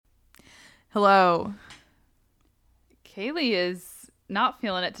Hello. Kaylee is not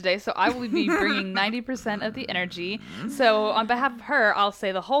feeling it today, so I will be bringing 90% of the energy. So on behalf of her, I'll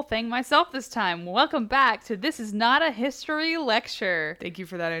say the whole thing myself this time. Welcome back to This Is Not a History Lecture. Thank you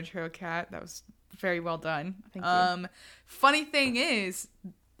for that intro, Kat. That was very well done. Thank you. Funny thing is,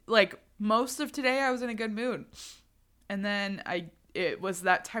 like, most of today I was in a good mood. And then it was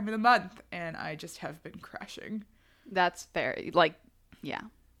that time of the month, and I just have been crashing. That's fair. Like, yeah.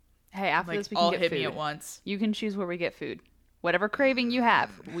 Hey, after this we can all get hit food. me at once. You can choose where we get food. Whatever craving you have,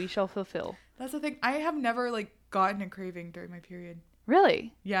 we shall fulfill. That's the thing. I have never, gotten a craving during my period.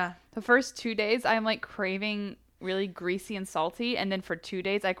 Really? Yeah. The first 2 days, I'm, craving really greasy and salty, and then for 2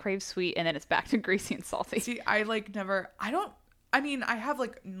 days, I crave sweet, and then it's back to greasy and salty. See, I, I have,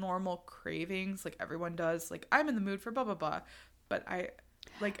 normal cravings, like everyone does. Like, I'm in the mood for blah, blah, blah. But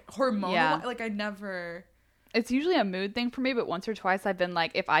hormonal, Yeah. I never... It's usually a mood thing for me, but once or twice I've been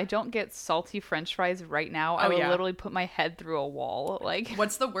like, if I don't get salty French fries right now, I will literally put my head through a wall.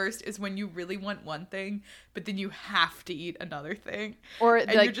 What's the worst is when you really want one thing, but then you have to eat another thing. Or and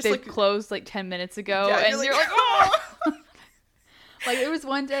they've closed 10 minutes ago, yeah, and you're like, oh! There was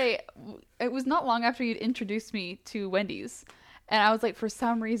one day, it was not long after you'd introduced me to Wendy's. And I was like, for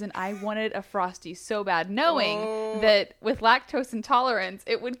some reason, I wanted a Frosty so bad, knowing that with lactose intolerance,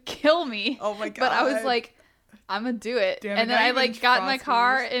 it would kill me. Oh my God. But I was like, I'm gonna do it. Damn, and then I got in my Frosties.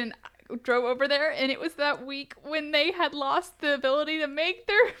 car and drove over there, and it was that week when they had lost the ability to make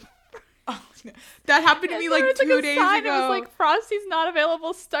their... Oh, that happened to me 2 days sign, ago. It was Frosty's not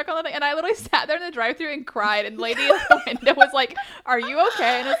available, stuck on the thing, and I literally sat there in the drive-thru and cried, and lady at the window was like, are you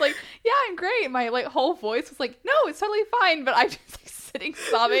okay? And it's like, yeah, I'm great. My whole voice was like, no, it's totally fine, but I just sitting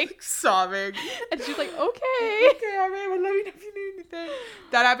sobbing. Sobbing. And she's like, okay. Okay, all right, well, let me know if you need anything.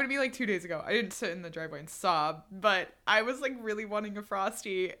 That happened to me 2 days ago. I didn't sit in the driveway and sob, but I was really wanting a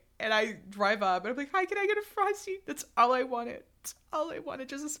Frosty, and I drive up, and I'm like, hi, can I get a Frosty? That's all I wanted. That's all I wanted,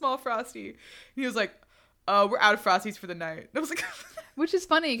 just a small Frosty. And he was like, we're out of Frosties for the night. And I was like... Which is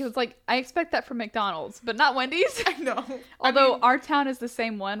funny, because I expect that from McDonald's, but not Wendy's. I know. Although our town is the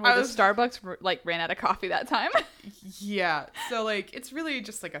same one where the was- Starbucks ran out of coffee that time. Yeah. So it's really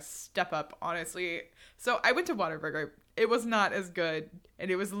just a step up, honestly. So I went to Whataburger. It was not as good, and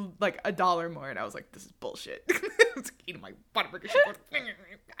it was $1 more, and I was like, this is bullshit. I was eating my Whataburger shit.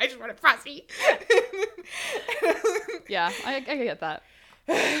 I just want a Frosty. Yeah, I get that.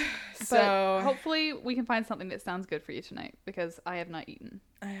 So But hopefully we can find something that sounds good for you tonight, because I have not eaten.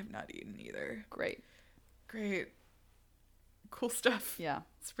 I have not eaten either. Great. Cool stuff. Yeah.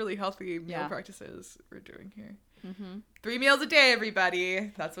 It's really healthy meal Yeah. practices we're doing here. Mm-hmm. 3 meals a day,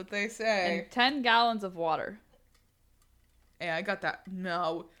 everybody. That's what they say. And 10 gallons of water. Yeah, I got that.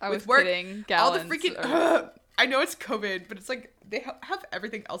 No. I With was kidding. all the Gallons. freaking... I know it's COVID, but it's they have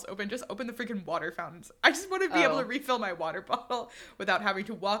everything else open. Just open the freaking water fountains. I just want to be able to refill my water bottle without having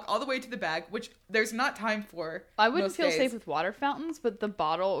to walk all the way to the bag, which there's not time for. I wouldn't most feel days. safe with water fountains, but the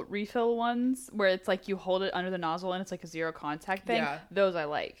bottle refill ones where it's you hold it under the nozzle and it's a zero contact thing, Yeah. those I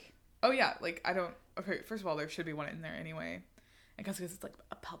like. Oh, yeah. I don't... Okay, first of all, there should be one in there anyway. Because it's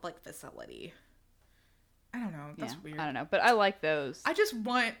a public facility. I don't know. That's weird. I don't know, but I like those. I just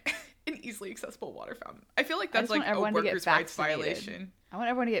want an easily accessible water fountain. I feel like I that's just want a everyone to get workers' rights vaccinated. violation. I want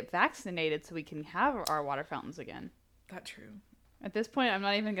everyone to get vaccinated so we can have our water fountains again. That's true. At this point, I'm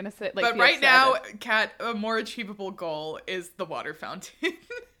not even going to say... But feel right sad. now, Kat, a more achievable goal is the water fountain.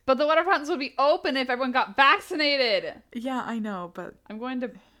 But the water fountains would be open if everyone got vaccinated. Yeah, I know, but... I'm going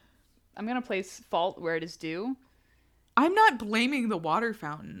to place fault where it is due. I'm not blaming the water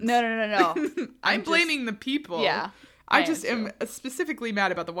fountains. No. I'm blaming the people. Yeah. I just am specifically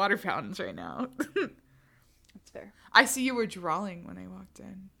mad about the water fountains right now. That's fair. I see you were drawing when I walked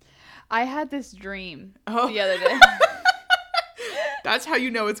in. I had this dream the other day. That's how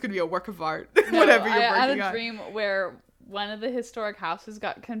you know it's going to be a work of art. Whatever you're working on. I had a dream where one of the historic houses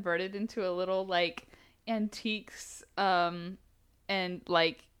got converted into a little antiques and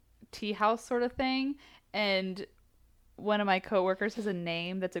tea house sort of thing, and one of my coworkers has a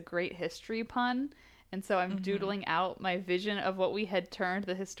name that's a great history pun, and so I'm doodling out my vision of what we had turned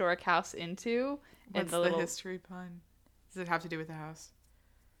the historic house into. What's the history pun? Does it have to do with the house?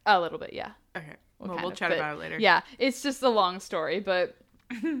 A little bit, yeah. Okay. We'll chat about it later. Yeah, it's just a long story, but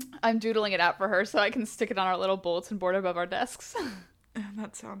I'm doodling it out for her so I can stick it on our little bulletin board above our desks.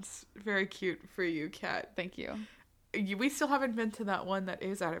 That sounds very cute for you, Kat. Thank you. We still haven't been to that one that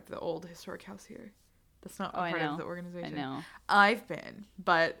is out of the old historic house here. That's not Oh, a I part know. of the organization. I know. I've been,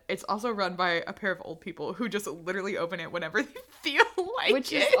 but it's also run by a pair of old people who just literally open it whenever they feel like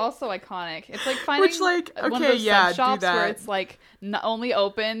Which it. is also iconic. It's like finding Which, like, one of okay, those yeah, sub shops do that. where it's like not only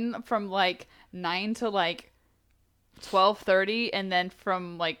open from like 9 to like 12:30 and then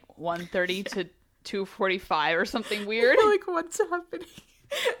from like 1:30 to 2:45 or something weird. Like, what's happening?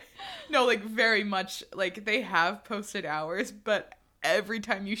 No, like, very much, like, they have posted hours, but every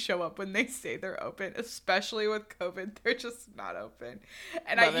time you show up when they say they're open, especially with COVID, they're just not open.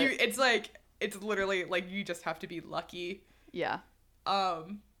 And Love it. it's like, it's literally, like, you just have to be lucky. Yeah.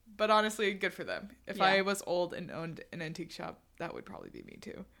 But honestly, good for them. If Yeah. I was old and owned an antique shop, that would probably be me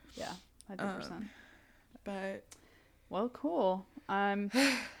too. Yeah. 100%. But Well, cool.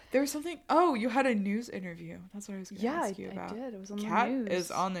 there was something. Oh, you had a news interview. That's what I was going to Yeah, ask you about. I did. It was on Kat the news.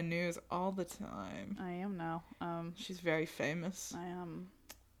 is on the news all the time. I am now. She's very famous. I am.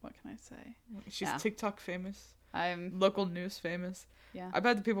 What can I say? She's yeah. TikTok famous. I'm. Local news famous. Yeah. I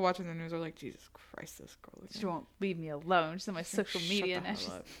bet the people watching the news are like, Jesus Christ, this girl. She won't leave me alone. She's on my social media Shut the now.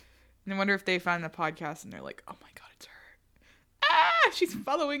 hell up. And I wonder if they find the podcast and they're like, oh my God, it's her. Ah, she's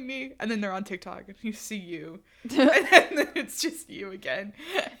following me. And then they're on TikTok and you see you. And then it's just you again.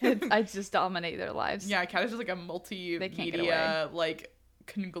 I just dominate their lives. Yeah, Kat is just like a They can't get multimedia, like,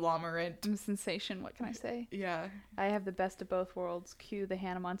 conglomerate. I'm a sensation. What can I say? Yeah. I have the best of both worlds. Cue the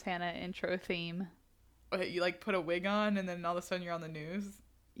Hannah Montana intro theme. What, you, like, put a wig on and then all of a sudden you're on the news?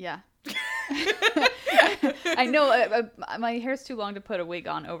 Yeah. I know my hair's too long to put a wig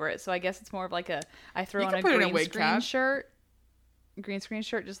on over it, so I guess it's more of like I throw You on can a put it in a green wig screen cap. shirt. Green screen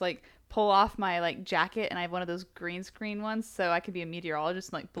shirt, just like pull off my like jacket, and I have one of those green screen ones, so I could be a meteorologist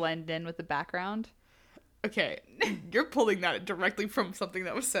and like blend in with the background. Okay, you're pulling that directly from something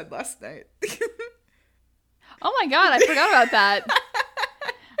that was said last night. Oh my god, I forgot about that.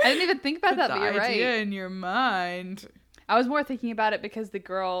 I didn't even think about Put that, the but you're idea right. in your mind. I was more thinking about it because the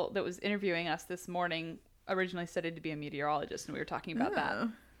girl that was interviewing us this morning originally studied to be a meteorologist, and we were talking about that.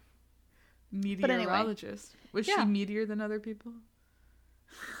 Oh. But anyway. Meteorologist. Was she Yeah. meatier than other people?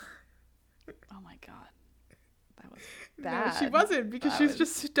 Oh my god. That was No, bad. she wasn't because That she was was-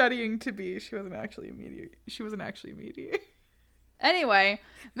 just studying to be. She wasn't actually a meteor. She wasn't actually a meteor. Anyway,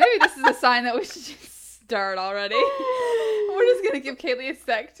 maybe this is a sign that we should just start already. We're just gonna give Kaylee a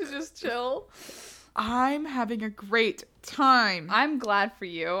sec to just chill. I'm having a great time. I'm glad for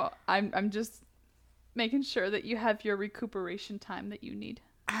you. I'm just making sure that you have your recuperation time that you need.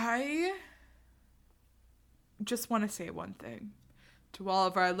 I just want to say one thing to all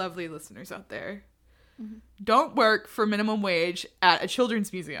of our lovely listeners out there. Mm-hmm. Don't work for minimum wage at a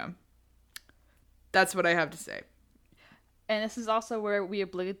children's museum. That's what I have to say. And this is also where we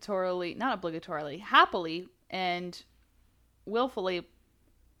happily and willfully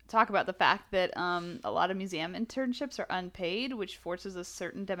talk about the fact that a lot of museum internships are unpaid, which forces a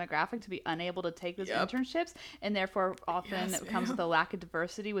certain demographic to be unable to take those Yep. internships, and therefore often Yes, it comes ma'am. with a lack of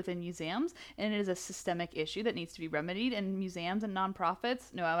diversity within museums, and it is a systemic issue that needs to be remedied. And museums and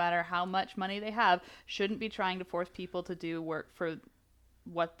nonprofits, no matter how much money they have, shouldn't be trying to force people to do work for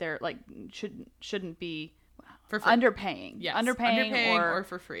what they're like shouldn't be For free. underpaying. Yes. Underpaying or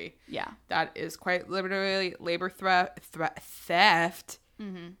for free. yeah. That is quite literally labor theft.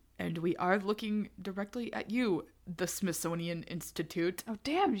 Mm-hmm. And we are looking directly at you, the Smithsonian Institute. Oh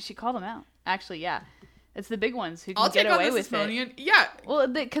damn! She called them out. Actually, yeah, it's the big ones who can I'll get take on away the with it. Smithsonian. Yeah. Well,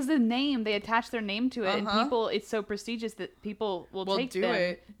 because the name, they attach their name to it, and Uh-huh. people, it's so prestigious that people will Will take do them,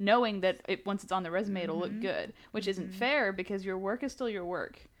 it. knowing that once it's on the resume, it'll Mm-hmm. look good, which isn't fair because your work is still your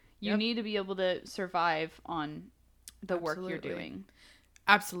work. You Yep. need to be able to survive on the work you're Absolutely. doing,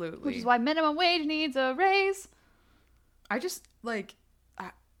 Absolutely. which is why minimum wage needs a raise. I just, like,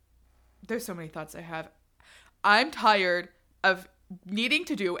 there's so many thoughts I have. I'm tired of needing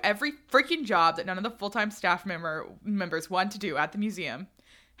to do every freaking job that none of the full-time staff members want to do at the museum,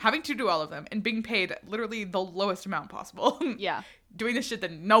 having to do all of them, and being paid literally the lowest amount possible. Yeah, Doing the shit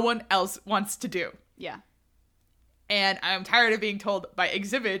that no one else wants to do. yeah. And I'm tired of being told by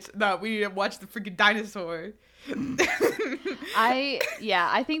Exhibit that we need to watch the freaking dinosaur.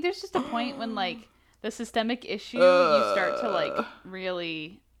 I think there's just a point when like the systemic issue you start to like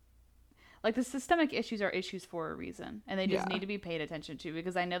really like the systemic issues are issues for a reason, and they just Yeah. need to be paid attention to,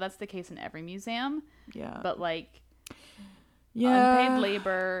 because I know that's the case in every museum, Yeah. but like Yeah. unpaid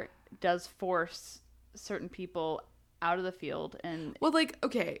labor does force certain people out of the field. And Well, like,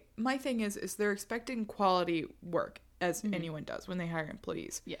 okay, my thing is they're expecting quality work, as anyone does when they hire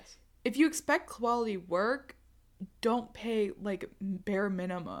employees. yes, If you expect quality work, don't pay, like, bare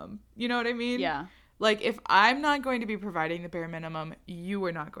minimum. You know what I mean? yeah, Like, if I'm not going to be providing the bare minimum, you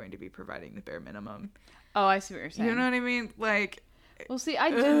are not going to be providing the bare minimum. Oh, I see what you're saying. You know what I mean? Like, well, see, I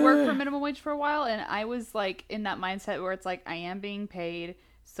did work for minimum wage for a while, and I was like in that mindset where it's like I am being paid,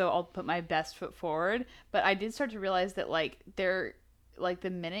 so I'll put my best foot forward. But I did start to realize that like the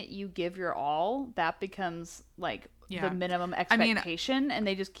minute you give your all, that becomes like the minimum expectation, and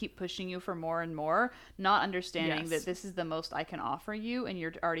they just keep pushing you for more and more, not understanding that this is the most I can offer you, and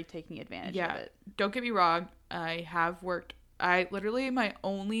you're already taking advantage of it. Don't get me wrong. I literally, my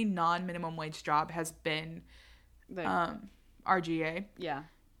only non-minimum wage job has been RGA. Yeah.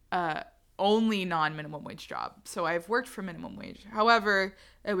 Only non-minimum wage job. So I've worked for minimum wage. However,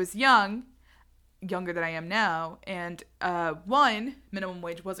 I was younger than I am now, and minimum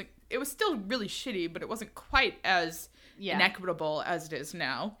wage it was still really shitty, but it wasn't quite as inequitable as it is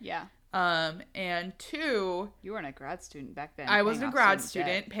now. Yeah. And two, you weren't a grad student back then. I wasn't a grad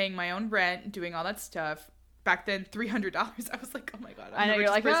student, paying my own rent, doing all that stuff. Back then, $300. I was like, oh my God, I'm the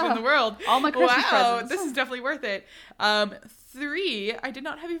richest person in the world. All my Christmas presents. This is definitely worth it. Three, I did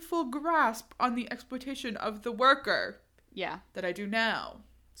not have a full grasp on the exploitation of the worker. Yeah. That I do now.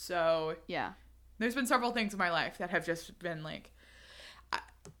 So yeah, there's been several things in my life that have just been like,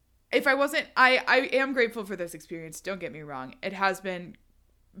 I am grateful for this experience. Don't get me wrong. It has been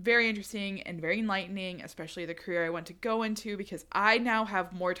very interesting and very enlightening, especially the career I want to go into, because I now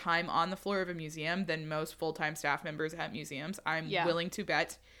have more time on the floor of a museum than most full-time staff members at museums. I'm willing to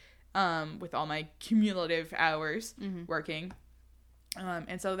bet, with all my cumulative hours working.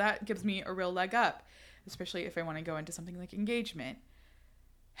 And so that gives me a real leg up, especially if I want to go into something like engagement.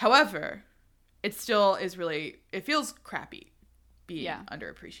 However, it still is it feels crappy being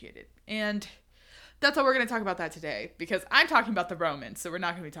underappreciated. And that's how we're going to talk about that today, because I'm talking about the Romans, so we're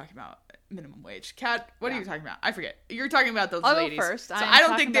not going to be talking about minimum wage. Kat, what are you talking about? I forget. You're talking about those ladies. I'll go first. So I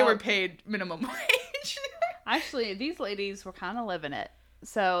don't think they were paid minimum wage. Actually, these ladies were kind of living it.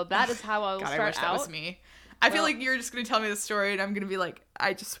 So that is how I will start out. I wish that was me. I feel like you're just going to tell me the story, and I'm going to be like,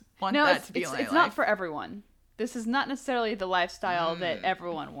 I just want that to be my life. It's not for everyone. This is not necessarily the lifestyle that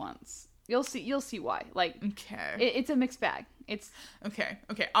everyone wants. You'll see why. Like, okay, it's a mixed bag. It's okay.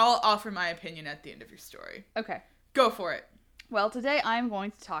 I'll offer my opinion at the end of your story. Okay, go for it. Well, today I'm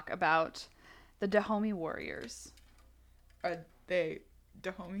going to talk about the Dahomey warriors. Are they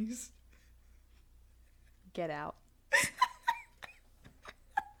Dahomies? Get out.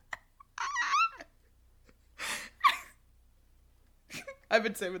 I've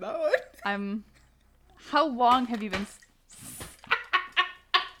been saving that one. How long have you been?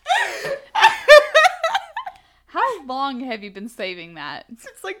 How long have you been saving that?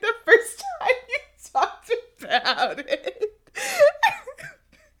 It's like the first time you talked about it.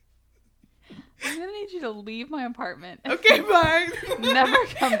 I'm gonna need you to leave my apartment. Okay, bye. Never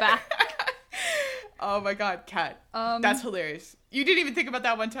come back. Oh my God, Kat. That's hilarious. You didn't even think about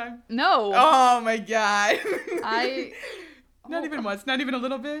that one time? No. Oh my God. Not even once, not even a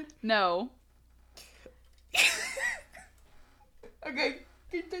little bit? No. Okay.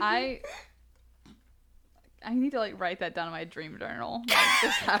 Continue. I need to write that down in my dream journal. Like,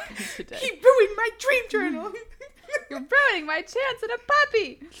 this happened today. He ruined my dream journal. You're ruining my chance at a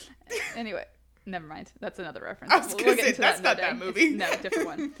puppy. Anyway, never mind. That's another reference. I was going to say, that's not that movie. No, different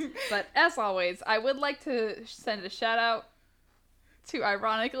one. But as always, I would like to send a shout out to,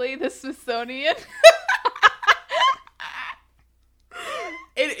 ironically, the Smithsonian.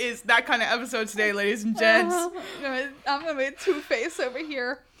 It is that kind of episode today, ladies and gents. I'm gonna be two-faced over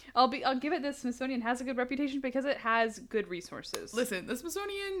here. I'll give it the Smithsonian has a good reputation because it has good resources. Listen, the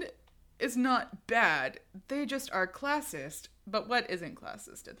Smithsonian is not bad. They just are classist. But what isn't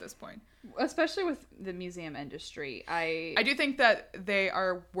classist at this point? Especially with the museum industry. I do think that they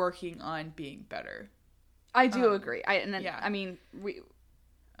are working on being better. I do agree. I mean,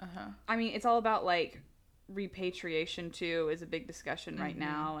 it's all about repatriation too is a big discussion right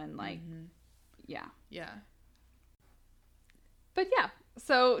now, and yeah. But yeah,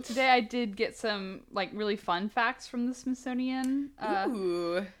 so today I did get some really fun facts from the Smithsonian.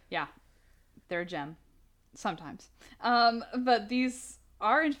 Ooh. Yeah, they're a gem sometimes. But these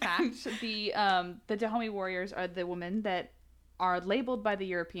are in fact the Dahomey warriors are the women that are labeled by the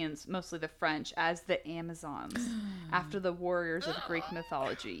Europeans, mostly the French, as the Amazons, after the warriors of Greek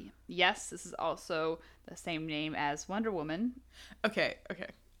mythology. Yes, this is also the same name as Wonder Woman. Okay.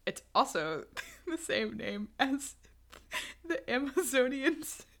 It's also the same name as the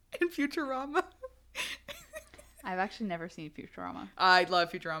Amazonians in Futurama. I've actually never seen Futurama. I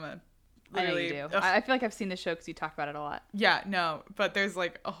love Futurama. Literally. I know you do. I feel like I've seen the show because you talk about it a lot. Yeah, no, but there's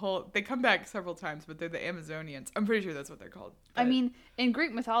a whole... They come back several times, but they're the Amazonians. I'm pretty sure that's what they're called. But... I mean, in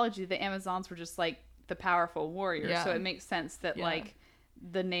Greek mythology, the Amazons were just the powerful warrior. Yeah. So it makes sense that Yeah. like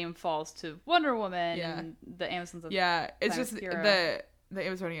the name falls to Wonder Woman Yeah. and the Amazons of Yeah, it's Planet just Hero. the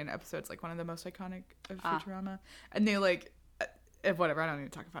Amazonian episode's like one of the most iconic of Futurama, and they like whatever. I don't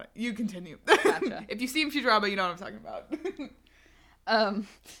need to talk about it. You continue. Gotcha. If you've seen Futurama, you know what I'm talking about.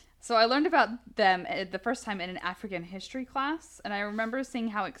 So I learned about them the first time in an African history class, and I remember seeing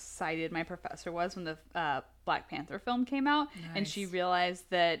how excited my professor was when the Black Panther film came out, and she Nice. realized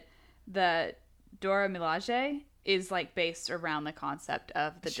that the Dora Milaje is like based around the concept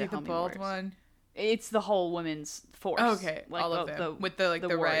of the Is she the Dahomey bald Warriors. one? It's the whole women's force. Okay, all of them. With the, like, the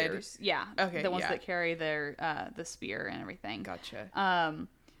red- warriors. Yeah. Okay, The ones yeah. that carry their the spear and everything. Gotcha.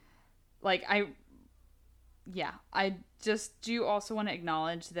 Like I just do also want to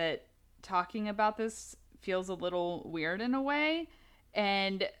acknowledge that talking about this feels a little weird in a way,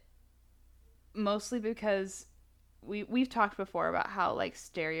 and mostly because we've talked before about how like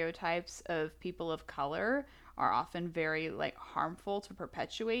stereotypes of people of color are often very like harmful to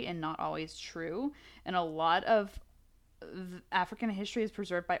perpetuate and not always true, and a lot of African history is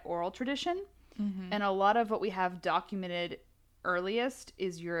preserved by oral tradition, and a lot of what we have documented earliest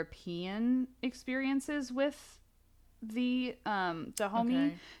is European experiences with the Dahomey.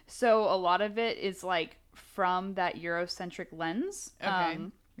 Okay. So a lot of it is like from that Eurocentric lens. Okay.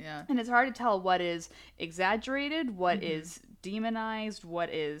 Yeah. And it's hard to tell what is exaggerated, what is demonized, what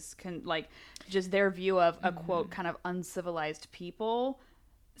is like just their view of a quote kind of uncivilized people.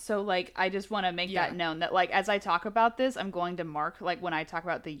 So like I just want to make that known that like as I talk about this, I'm going to mark like when I talk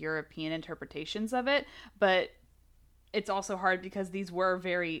about the European interpretations of it, but it's also hard because these were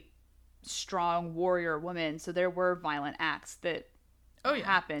very strong warrior women, so there were violent acts that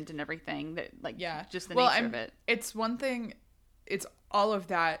happened and everything that like just the nature of it. It's one thing, it's all of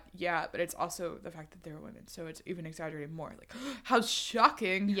that, yeah, but it's also the fact that they're women, so it's even exaggerated more. Like, how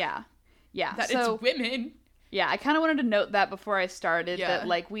shocking! Yeah. That So it's women. yeah, I kind of wanted to note that before I started Yeah. that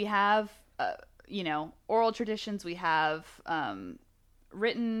like we have oral traditions, we have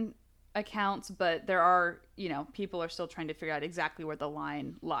written accounts, but there are people are still trying to figure out exactly where the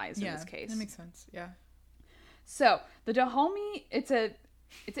line lies in this case. That makes sense. Yeah. So the Dahomey, it's an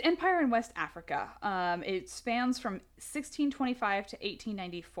empire in West Africa. It spans from 1625 to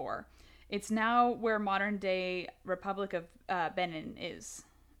 1894. It's now where modern day Republic of Benin is,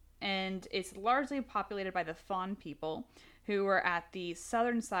 and it's largely populated by the Fon people, who are at the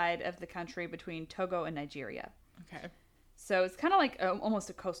southern side of the country between Togo and Nigeria. Okay. So it's kind of like almost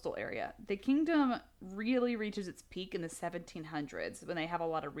a coastal area. The kingdom really reaches its peak in the 1700s when they have a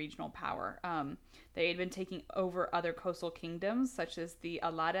lot of regional power. They had been taking over other coastal kingdoms, such as the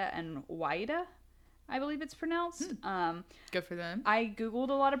Alada and Waida, I believe it's pronounced. Good for them. I Googled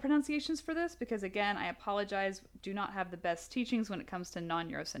a lot of pronunciations for this because, again, I apologize, do not have the best teachings when it comes to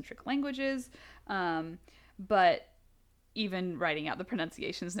non-Eurocentric languages. But even writing out the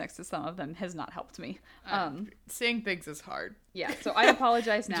pronunciations next to some of them has not helped me. Saying things is hard. Yeah, so I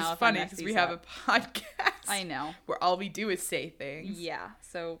apologize Which now. is if funny I mess because we these have up. a podcast. I know. Where all we do is say things. Yeah,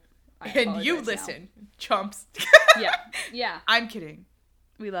 so I And you apologize now. listen, chumps. Yeah. I'm kidding.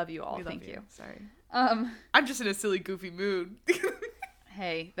 We love you all. We love Thank you. Sorry. Um, I'm just in a silly, goofy mood.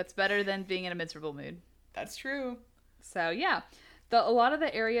 hey, that's better than being in a miserable mood. That's true. So yeah, a lot of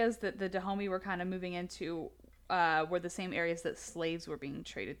the areas that the Dahomey were kind of moving into were the same areas that slaves were being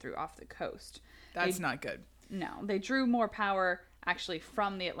traded through off the coast. That's not good. No, they drew more power actually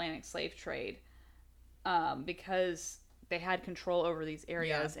from the Atlantic slave trade because they had control over these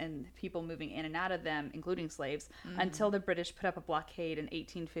areas and people moving in and out of them, including slaves, until the British put up a blockade in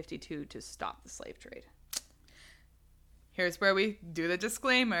 1852 to stop the slave trade. Here's where we do the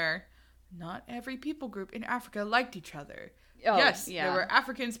disclaimer. Not every people group in Africa liked each other. Oh, yes, yeah. there were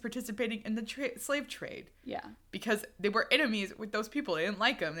Africans participating in the slave trade Yeah. because they were enemies with those people. They didn't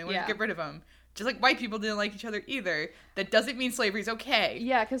like them. They wanted Yeah. to get rid of them. Just like white people didn't like each other either. That doesn't mean slavery's okay.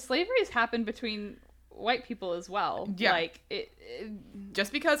 Yeah, because slavery has happened between white people as well. Yeah. Like,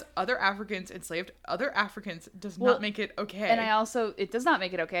 Just because other Africans enslaved other Africans does Well, not make it okay. and it does not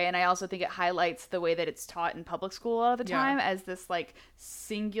make it okay. And I also think it highlights the way that it's taught in public school a lot of the time as this like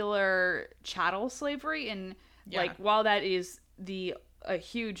singular chattel slavery. And like, while that is a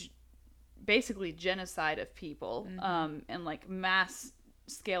huge, basically genocide of people, and like mass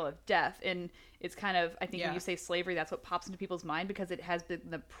scale of death. And it's kind of, I think when you say slavery, that's what pops into people's mind because it has been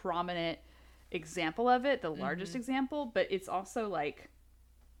the prominent example of it, the largest example, but it's also like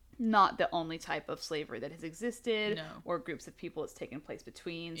not the only type of slavery that has existed or groups of people it's taken place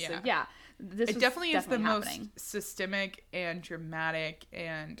between. So this definitely is the happening. most systemic and dramatic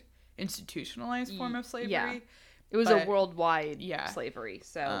and institutionalized form of slavery. Yeah. It was a worldwide slavery.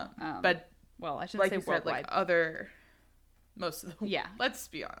 So, but well, I shouldn't Like say you said, worldwide. like most of the Yeah. Let's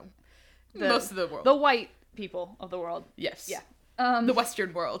be honest. Most of the world. The white people of the world. Yes. Yeah. The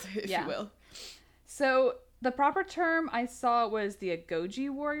Western world, if yeah. you will. So the proper term I saw was the Agoji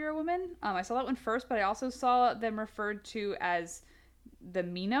warrior woman. I saw that one first, but I also saw them referred to as the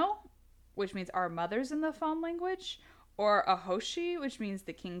Mino, which means our mothers in the Fawn language, or Ahoshi, which means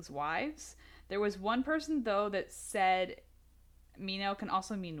the king's wives. There was one person, though, that said Mino can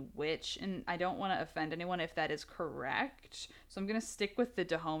also mean witch, and I don't want to offend anyone if that is correct. So I'm going to stick with the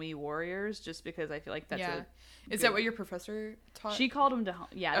Dahomey warriors just because I feel like that's Is that what your professor taught? She called them the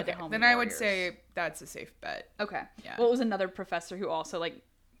okay, Dahomey then I would warriors. say that's a safe bet. Okay. Yeah. Well, it was another professor who also, like,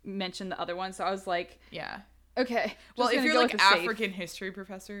 mentioned the other one, so I was like, Yeah. okay. Well, just if gonna you're go like with the safe. African history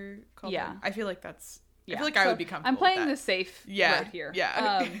professor called Yeah. them, I feel like that's... Yeah. I feel like I So would be comfortable I'm playing with the that. safe road here.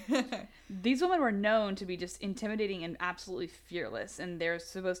 Yeah. These women were known to be just intimidating and absolutely fearless, and they're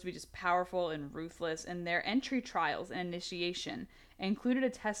supposed to be just powerful and ruthless, and their entry trials and initiation included a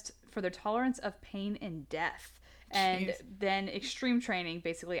test for their tolerance of pain and death, and Jeez. then extreme training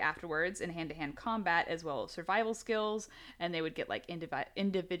basically afterwards in hand-to-hand combat as well as survival skills, and they would get like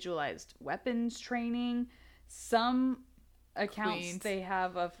individualized weapons training. Some accounts Queens. they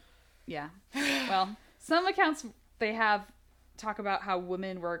have of well, some accounts they have talk about how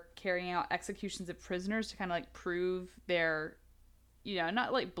women were carrying out executions of prisoners to kind of like prove their,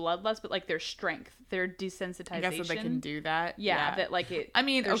 not like bloodlust, but like their strength, their desensitization. I guess that they can do that. Yeah, that like it. I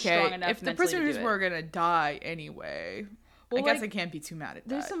mean, they're okay, strong enough if the mentally to do prisoners it. were gonna die anyway, Well, I guess like, I can't be too mad at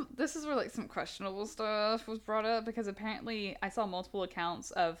There's that. this is where like some questionable stuff was brought up because apparently I saw multiple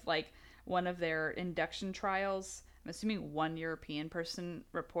accounts of like one of their induction trials. I'm assuming one European person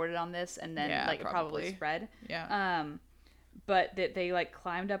reported on this, and then Yeah, like it probably probably. spread. Yeah. But that they like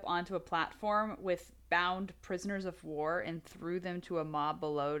climbed up onto a platform with bound prisoners of war and threw them to a mob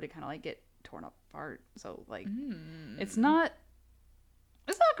below to kind of like get torn apart. So like it's not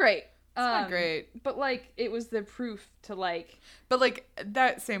great. It's not great. But like it was the proof to like. But like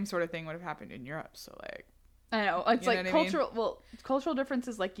that same sort of thing would have happened in Europe. So like, I know it's You know like what I mean? cultural. Well, cultural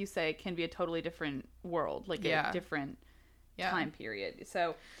differences, like you say, can be a totally different world, like Yeah. a different yeah. time period.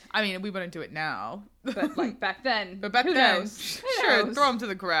 So, I mean, we wouldn't do it now. but like back then, But back who then, knows? Who sure, knows? throw them to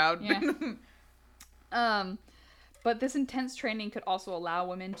the crowd. Yeah. But this intense training could also allow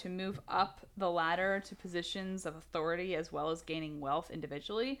women to move up the ladder to positions of authority as well as gaining wealth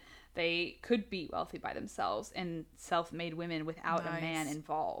individually. They could be wealthy by themselves and self-made women without a man Nice.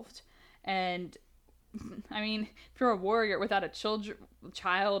 involved. And I mean, if you're a warrior without a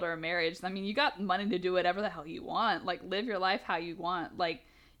child or a marriage, I mean, you got money to do whatever the hell you want. Like, live your life how you want. Like,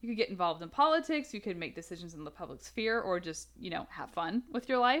 you could get involved in politics, you could make decisions in the public sphere, or just, have fun with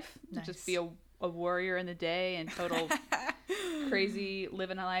your life. Nice. Just be a warrior in the day and total crazy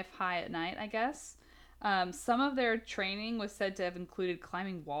living a life high at night, I guess. Some of their training was said to have included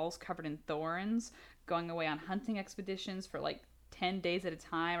climbing walls covered in thorns, going away on hunting expeditions for like 10 days at a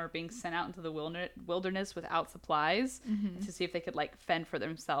time, or being sent out into the wilderness without supplies to see if they could like fend for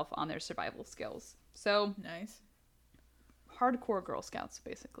themselves on their survival skills. So Nice. hardcore Girl Scouts,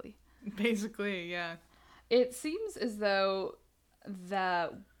 basically. Basically, yeah. It seems as though the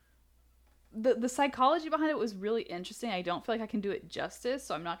psychology behind it was really interesting. I don't feel like I can do it justice,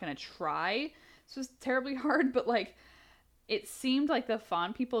 so I'm not going to try. This was terribly hard, but like it seemed like the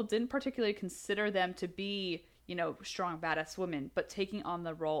Fawn people didn't particularly consider them to be, strong, badass women, but taking on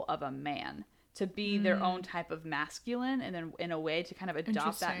the role of a man to be their own type of masculine, and then in a way to kind of adopt that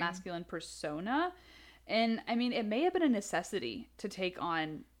Interesting. masculine persona. And I mean, it may have been a necessity to take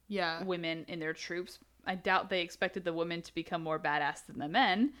on Yeah. women in their troops. I doubt they expected the women to become more badass than the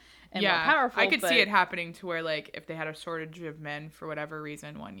men and Yeah. more powerful. I could but see it happening to where, like, if they had a shortage of men for whatever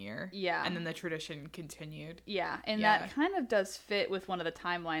reason one year. Yeah. And then the tradition continued. Yeah, and Yeah. that kind of does fit with one of the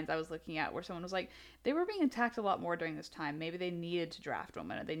timelines I was looking at where someone was like, they were being attacked a lot more during this time. Maybe they needed to draft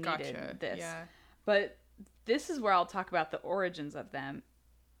women, or they needed Gotcha. this. Yeah. But this is where I'll talk about the origins of them.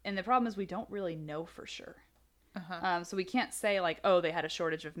 And the problem is we don't really know for sure. Uh-huh. So we can't say like, oh, they had a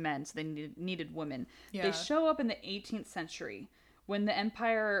shortage of men, so they needed women. Yeah. They show up in the 18th century when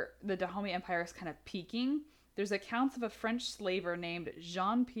the Dahomey Empire is kind of peaking. There's accounts of a French slaver named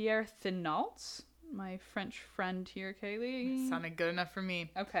Jean-Pierre Thénault. My French friend here, Kaylee. Sounded good enough for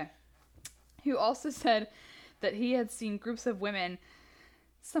me. Okay. Who also said that he had seen groups of women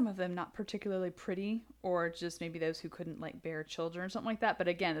some of them not particularly pretty, or just maybe those who couldn't like bear children or something like that. But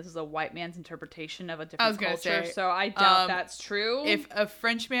again, this is a white man's interpretation of a different culture, so I doubt that's true. If a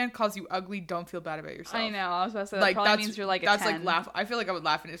French man calls you ugly, don't feel bad about yourself. I know. I was about to say that probably means you're like a 10. Like laugh. I feel like I would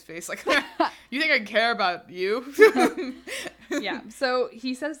laugh in his face. Like, you think I care about you? Yeah. So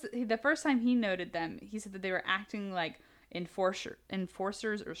he says the first time he noted them, he said that they were acting like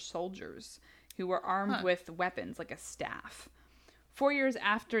enforcers or soldiers who were armed with weapons like a staff. 4 years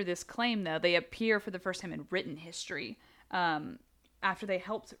after this claim, though, they appear for the first time in written history after they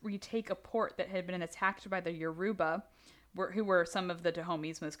helped retake a port that had been attacked by the Yoruba, who were some of the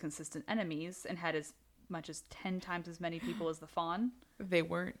Dahome's most consistent enemies and had as much as 10 times as many people as the Fon. They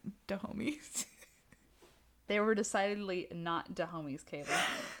weren't Dahome's. They were decidedly not Dahome's,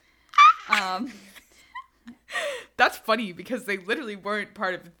 Kayla. That's funny because they literally weren't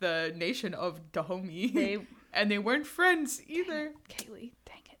part of the nation of Dahomey. And they weren't friends either. Kaylee,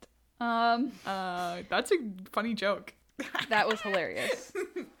 dang it. That's a funny joke. That was hilarious.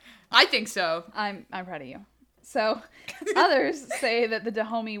 I think so. I'm proud of you. So, others say that the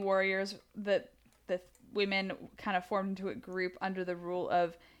Dahomey warriors, that the women kind of formed into a group under the rule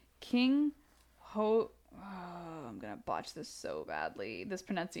of King Ho. Oh, I'm gonna botch this so badly. This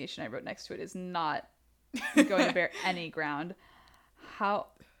pronunciation I wrote next to it is not going to bear any ground.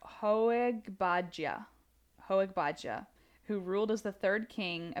 Hoegbaja, who ruled as the third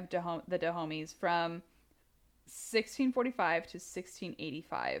king of the Dahomeys from 1645 to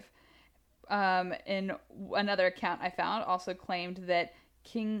 1685. In another account I found also claimed that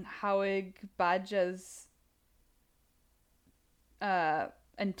King Hoegbaja's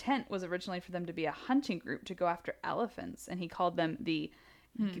intent was originally for them to be a hunting group to go after elephants, and he called them the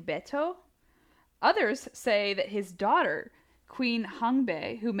Gbeto. Others say that his daughter, Queen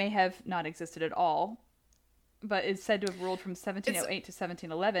Hangbe, who may have not existed at all, but is said to have ruled from 1708 to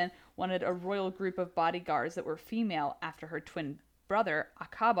 1711, wanted a royal group of bodyguards that were female after her twin brother,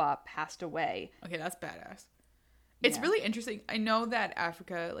 Akaba, passed away. Okay, that's badass. It's really interesting. I know that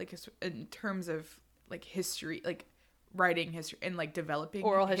Africa, like, in terms of, like, history, like, writing history and, like, developing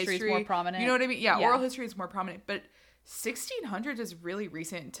oral history is more prominent. You know what I mean? Yeah, oral history is more prominent, but 1600s is really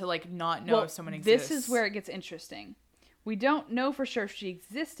recent to, like, not know if someone exists. This is where it gets interesting. We don't know for sure if she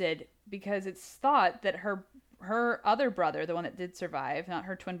existed because it's thought that her other brother, the one that did survive, not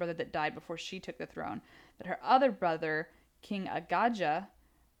her twin brother that died before she took the throne, that her other brother, King Agaja,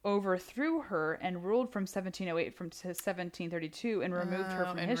 overthrew her and ruled from 1708 to 1732 and removed her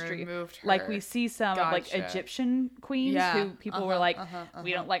from history. Like we see some of like Egyptian queens who people were like,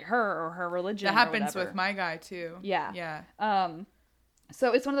 we don't like her or her religion. That happens with my guy too. Yeah.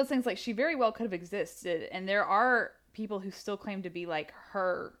 So it's one of those things like she very well could have existed, and there are people who still claim to be like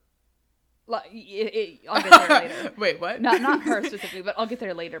her. I'll get there later. Wait, what? Not her specifically, but I'll get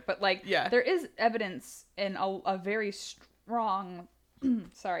there later. But like, yeah, there is evidence in a very strong,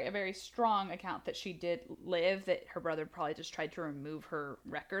 a very strong account that she did live. That her brother probably just tried to remove her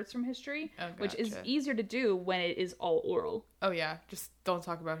records from history, which is easier to do when it is all oral. Oh yeah, just don't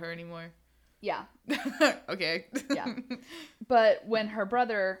talk about her anymore. Yeah. Okay. Yeah. But when her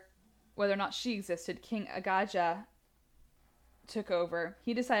brother, whether or not she existed, King Agaja took over,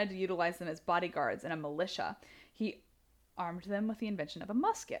 he decided to utilize them as bodyguards and a militia. He armed them with the invention of a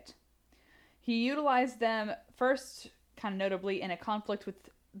musket. He utilized them first, kind of notably, in a conflict with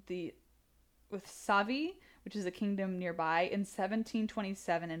Savi, which is a kingdom nearby, in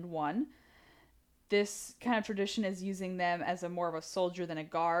 1727 and 1. This kind of tradition is using them as more of a soldier than a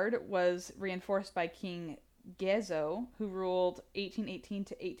guard, was reinforced by King Gezo, who ruled 1818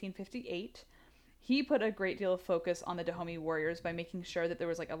 to 1858. He put a great deal of focus on the Dahomey warriors by making sure that there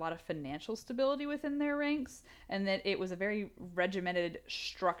was like a lot of financial stability within their ranks and that it was a very regimented,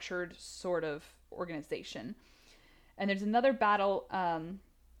 structured sort of organization. And there's another battle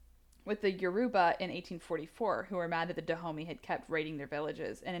with the Yoruba in 1844, who were mad that the Dahomey had kept raiding their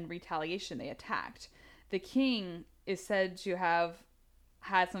villages, and in retaliation they attacked. The king is said to have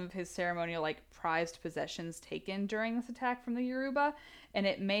had some of his ceremonial like prized possessions taken during this attack from the Yoruba, and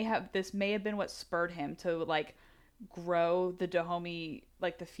this may have been what spurred him to like grow the Dahomey,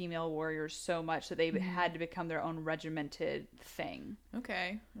 like the female warriors, so much that they had to become their own regimented thing.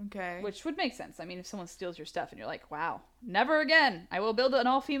 Okay. Which would make sense. I mean, if someone steals your stuff and you're like, wow, never again, I will build an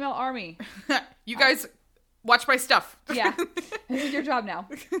all-female army. You guys watch my stuff. Yeah. This is your job now.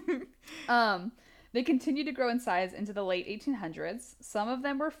 They continued to grow in size into the late 1800s. Some of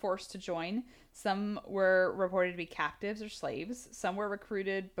them were forced to join. Some were reported to be captives or slaves. Some were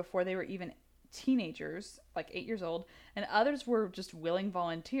recruited before they were even teenagers, like 8 years old. And others were just willing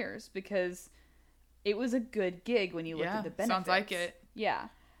volunteers because it was a good gig when you looked at the benefits. Sounds like it. Yeah,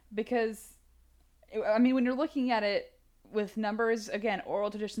 because, I mean, when you're looking at it with numbers, again, oral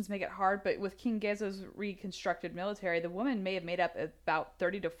traditions make it hard, but with King Gezo's reconstructed military, the women may have made up about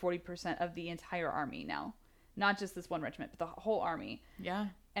 30 to 40% of the entire army now. Not just this one regiment, but the whole army. Yeah.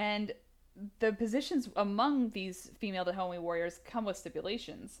 And the positions among these female Dahomey warriors come with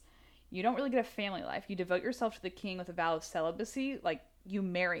stipulations. You don't really get a family life. You devote yourself to the king with a vow of celibacy. Like, you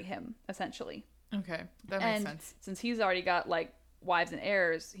marry him, essentially. Okay, that makes sense. Since he's already got, like, wives and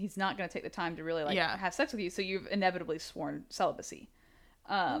heirs, he's not going to take the time to really, like, have sex with you. So you've inevitably sworn celibacy.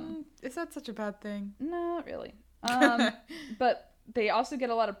 Is that such a bad thing? No, not really. But they also get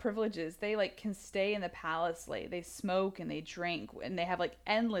a lot of privileges. They, like, can stay in the palace late. They smoke and they drink, and they have, like,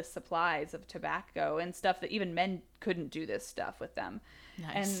 endless supplies of tobacco and stuff that even men couldn't do this stuff with them.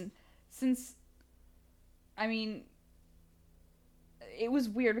 Nice. And since, I mean, it was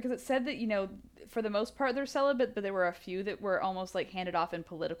weird because it said that, you know, for the most part they're celibate, but there were a few that were almost, like, handed off in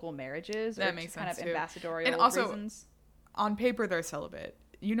political marriages. That or makes kind sense, of too. ambassadorial And also, reasons. On paper, they're celibate.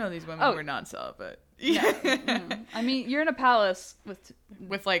 You know these women were not celibate. No. I mean, you're in a palace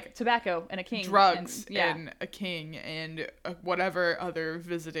with like tobacco and a king, drugs and a king and whatever other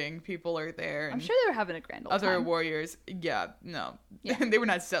visiting people are there. And I'm sure they're having a grand old other time. warriors. Yeah, no, they were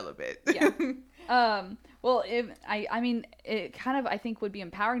not celibate. Yeah. Well, I mean, it kind of, I think, would be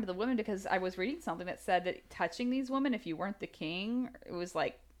empowering to the women, because I was reading something that said that touching these women, if you weren't the king, it was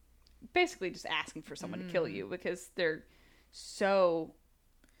like basically just asking for someone to kill you, because they're so.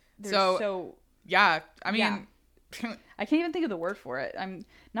 Yeah, I mean, I can't even think of the word for it. I'm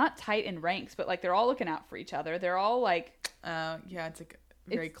not tight in ranks, but like they're all looking out for each other. They're all like, it's like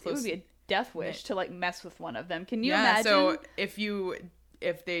very close. It would be a death wish to like mess with one of them. Can you imagine? So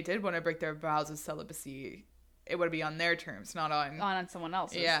if they did want to break their vows of celibacy, it would be on their terms, not on someone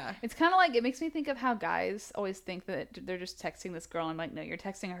else's. Yeah, it's kind of like, it makes me think of how guys always think that they're just texting this girl. I'm like, no, you're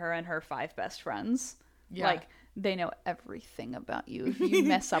texting her and her 5 best friends. Yeah. Like, they know everything about you. If you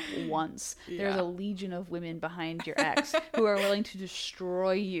mess up once, there's a legion of women behind your ex who are willing to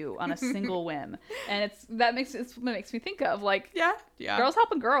destroy you on a single whim. And it's what makes me think of, like, girls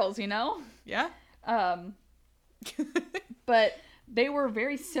helping girls, you know? Yeah. But they were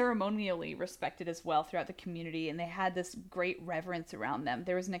very ceremonially respected as well throughout the community, and they had this great reverence around them.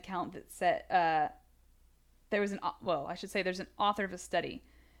 There was an account that said, there's an author of a study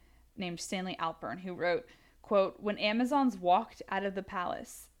named Stanley Alpern who wrote, quote, "When Amazons walked out of the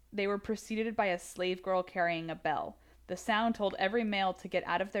palace, they were preceded by a slave girl carrying a bell. The sound told every male to get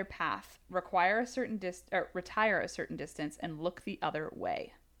out of their path, retire a certain distance, and look the other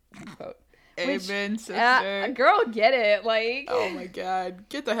way." Unquote. Amen, sister. Girl, get it. Like, oh my god,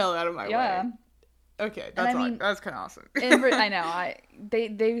 get the hell out of my way. Okay, that's kind of awesome. I know.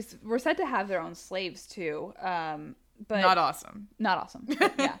 They were said to have their own slaves too. But not awesome. Not awesome.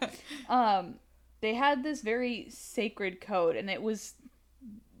 But yeah. They had this very sacred code, and it was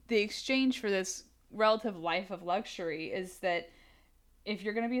the exchange for this relative life of luxury is that if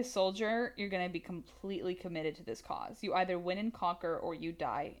you're going to be a soldier, you're going to be completely committed to this cause. You either win and conquer or you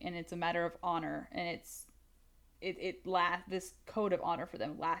die, and it's a matter of honor, and this code of honor for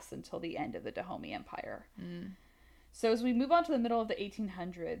them lasts until the end of the Dahomey Empire. So as we move on to the middle of the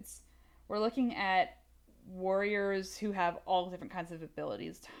 1800s, we're looking at warriors who have all different kinds of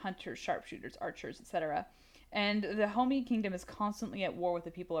abilities: hunters, sharpshooters, archers, etc. And the Dahomey kingdom is constantly at war with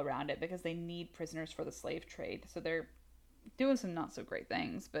the people around it because they need prisoners for the slave trade. So they're doing some not so great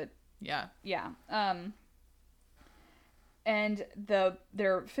things, but yeah. And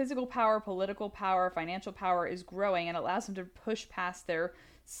their physical power, political power, financial power is growing, and allows them to push past their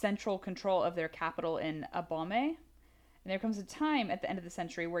central control of their capital in Abomey. And there comes a time at the end of the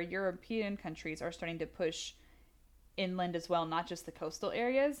century where European countries are starting to push inland as well, not just the coastal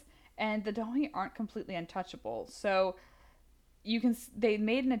areas. And the Dahomey aren't completely untouchable. So they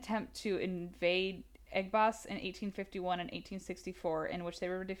made an attempt to invade Egbas in 1851 and 1864, in which they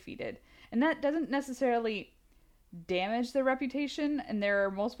were defeated. And that doesn't necessarily damage their reputation. And there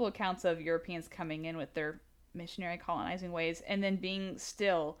are multiple accounts of Europeans coming in with their missionary colonizing ways, and then being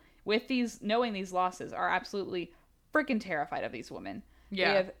still, with knowing these losses, are absolutely freaking terrified of these women. Yeah.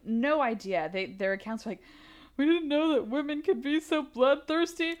 They have no idea. Their accounts are like, we didn't know that women could be so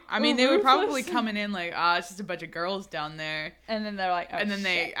bloodthirsty. I mean, they were probably coming in like, it's just a bunch of girls down there. And then they're like, oh, and then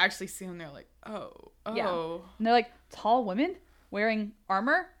they actually see them, they're like, oh. Yeah. And they're like, tall women wearing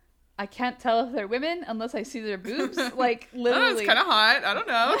armor? I can't tell if they're women unless I see their boobs. Like, literally. It's kind of hot. I don't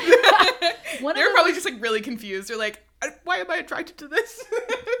know. They're probably just like really confused. They're like, why am I attracted to this?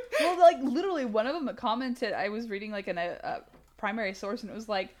 Well, like, literally, one of them commented, I was reading like in a primary source, and it was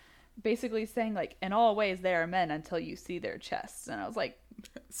like, basically saying like, in all ways they are men until you see their chests. And I was like,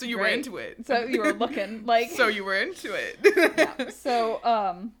 so you were great. into it. So you were looking like. So you were into it. Yeah. So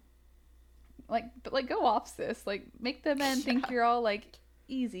but go off, sis. Like, make the men think you're all like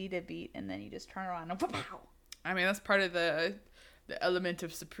easy to beat, and then you just turn around and pow. I mean, that's part of the element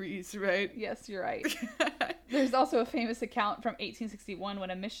of surprise, right? Yes, you're right. There's also a famous account from 1861 when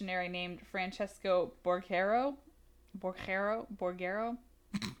a missionary named Francesco Borgero.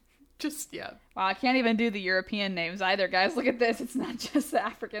 Just, yeah. Wow, I can't even do the European names either, guys. Look at this. It's not just the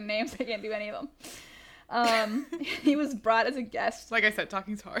African names. I can't do any of them. He was brought as a guest. Like I said,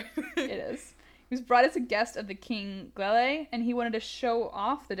 talking's hard. It is. He was brought as a guest of the King Glele, and he wanted to show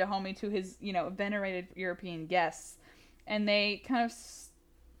off the Dahomey to his, venerated European guests. And they kind of,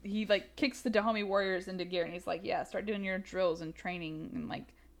 he like kicks the Dahomey warriors into gear, and he's like, yeah, start doing your drills and training. And like,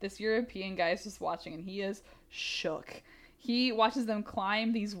 this European guy is just watching, and he is shook. He watches them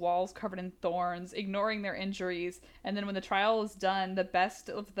climb these walls covered in thorns, ignoring their injuries. And then when the trial is done, the best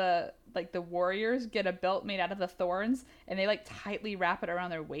of the warriors get a belt made out of the thorns, and they like tightly wrap it around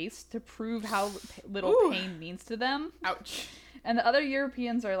their waist to prove how little pain means to them. Ouch. And the other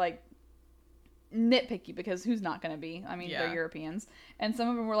Europeans are like nitpicky, because who's not going to be? I mean, Yeah. they're Europeans. And some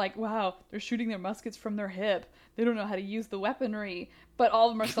of them were like, wow, they're shooting their muskets from their hip. They don't know how to use the weaponry. But all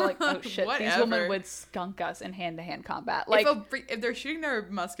of them are still like, oh shit, these women would skunk us in hand-to-hand combat. Like, if they're shooting their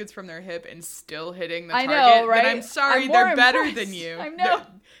muskets from their hip and still hitting the I target, know, right? then I'm sorry, I'm they're more better impressed. than you. I know.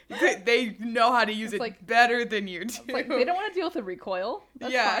 They know how to use It's it like- better than you do. like, they don't want to deal with the recoil.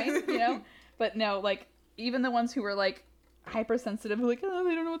 That's Yeah. fine, But no, like, even the ones who were like hypersensitive, like, oh,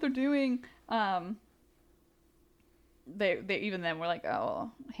 they don't know what they're doing. They even then were like,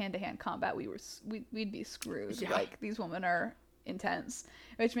 oh, hand-to-hand combat, we'd be screwed. Yeah. Like, these women are intense.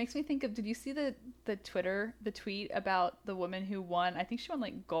 Which makes me think of, did you see the tweet about the woman who won? I think she won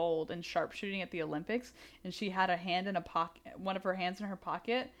like gold in sharpshooting at the Olympics, and she had a hand in a pocket, one of her hands in her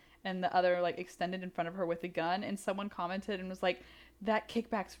pocket, and the other like extended in front of her with a gun. And someone commented and was like, that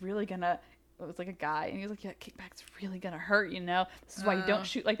kickback's really gonna, it was like a guy, and he was like, yeah, kickback's really gonna hurt, this is why you don't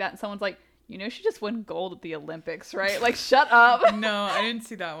shoot like that. And someone's like, she just won gold at the Olympics, right? Like, shut up. No, I didn't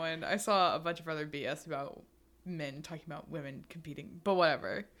see that one. I saw a bunch of other BS about men talking about women competing, but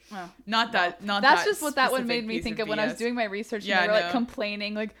whatever. Oh, That's just what that one specific made me piece think of when I was BS. doing my research. Yeah, And they were no. like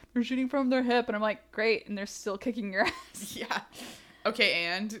complaining, like, they're shooting from their hip, and I'm like, great, and they're still kicking your ass. Yeah. Okay,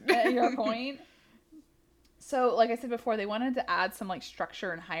 and At your point. So, like I said before, they wanted to add some like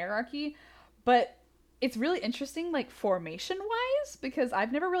structure and hierarchy, but it's really interesting, like formation wise, because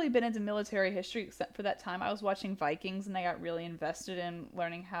I've never really been into military history except for that time I was watching Vikings, and I got really invested in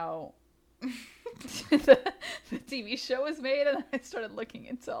learning how the TV show was made, and I started looking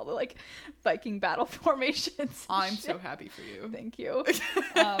into all the like Viking battle formations. and I'm shit. so happy for you. Thank you.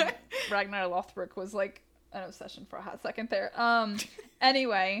 Ragnar Lothbrok was like an obsession for a hot second there.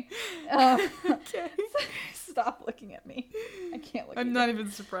 Anyway, Okay. stop looking at me. I can't look. I'm at not you.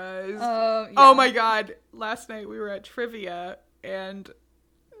 even surprised. Yeah. Oh my god! Last night we were at trivia, and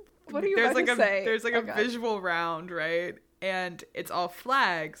What are you there's about like to say? there's like Oh, a God. visual round, right? And it's all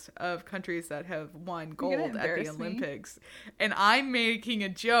flags of countries that have won gold gonna at the embarrass me? Olympics. And I'm making a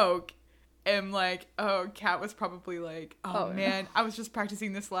joke. And like, oh, Kat was probably like, oh, Oh, man, I was just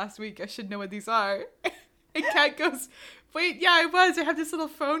practicing this last week. I should know what these are. And Kat goes, wait, yeah, I was. I have this little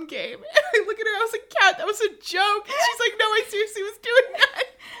phone game. And I look at her. I was like, Kat, that was a joke. And she's like, no, I seriously was doing that.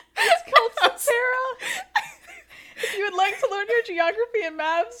 It's called Cetera. If you would like to learn your geography and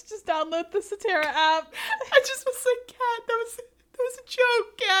maps, just download the Cetera app. I just was like, Kat, that was a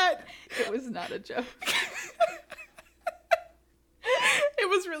joke, Kat. It was not a joke. It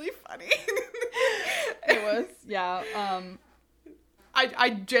was really funny. It was, yeah. I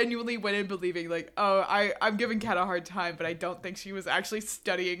genuinely went in believing like, oh, I'm giving Kat a hard time, but I don't think she was actually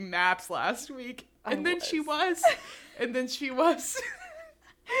studying maps last week. And then she was. And then she was.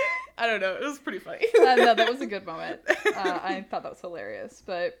 I don't know. It was pretty funny. No, that was a good moment. I thought that was hilarious,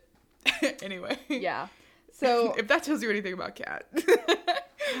 but Anyway. yeah. So if that tells you anything about Kat.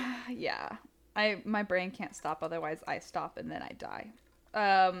 yeah, my brain can't stop. Otherwise, I stop and then I die.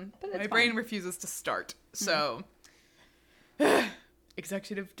 But it's My fine. brain refuses to start. So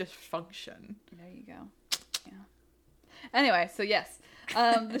executive dysfunction. There you go. Yeah. Anyway, so yes,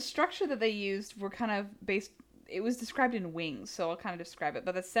 the structure that they used were kind of based. It was described in wings, so I'll kind of describe it.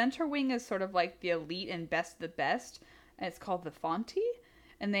 But the center wing is sort of like the elite and best of the best, and it's called the Fonti,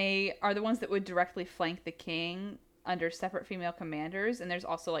 and they are the ones that would directly flank the king under separate female commanders. And there's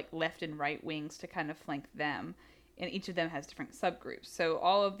also like left and right wings to kind of flank them, and each of them has different subgroups. So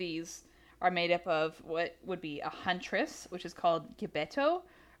all of these are made up of what would be a huntress, which is called Gibetto,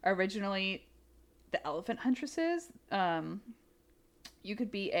 originally the elephant huntresses. You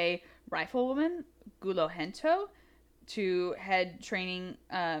could be a riflewoman, gulohento, to head training.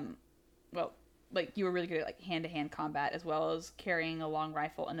 Well, like you were really good at like hand-to-hand combat as well as carrying a long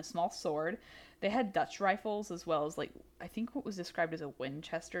rifle and a small sword. They had Dutch rifles as well as like I think what was described as a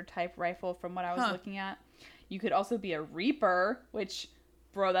Winchester type rifle from what I was looking at. You could also be a reaper, which,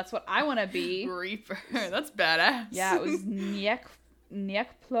 bro, that's what I want to be. Reaper, that's badass. Yeah, it was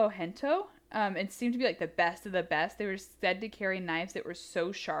Niekplohento. It seemed to be like the best of the best. They were said to carry knives that were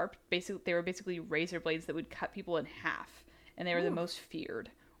so sharp. Basically, they were basically razor blades that would cut people in half, and they were the most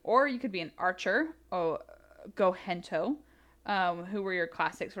feared. Or you could be an archer, Gohento, who were your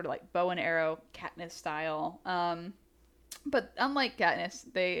classic sort of like bow and arrow, Katniss style. But unlike Katniss,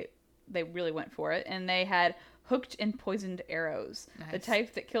 they really went for it, and they had hooked and poisoned arrows, the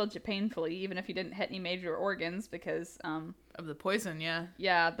type that killed you painfully, even if you didn't hit any major organs, because of the poison,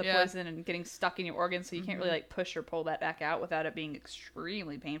 poison and getting stuck in your organs, so you can't really like push or pull that back out without it being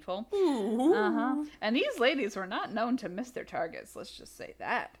extremely painful. And these ladies were not known to miss their targets, let's just say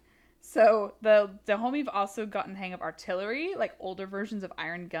that. So the Dahomey have also gotten the hang of artillery, like older versions of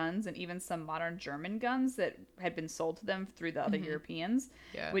iron guns and even some modern German guns that had been sold to them through the other Europeans,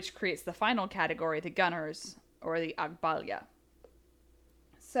 which creates the final category, the gunners, or the Agbalya.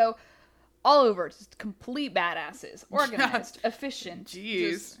 So all over, just complete badasses, organized, efficient,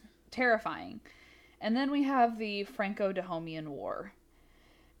 just terrifying. And then we have the Franco-Dahomean War.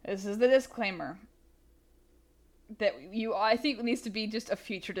 This is the disclaimer that I think needs to be just a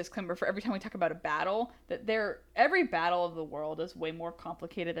future disclaimer for every time we talk about a battle, that every battle of the world is way more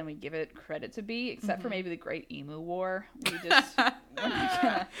complicated than we give it credit to be, except for maybe the Great Emu War. We just that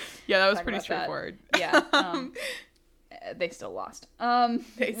was pretty straightforward. They still lost.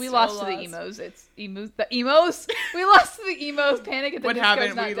 We lost to the emos. It's emos. The emos. We lost to the emos. Panic at the What Disco's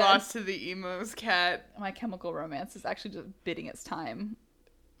happened? not We dead. lost to the emos. Cat. My Chemical Romance is actually just bidding its time.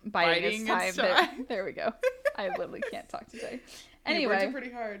 Biting its time. There we go. I literally can't talk today. Anyway. Words are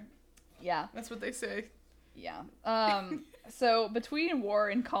pretty hard. Yeah. That's what they say. Yeah. So between war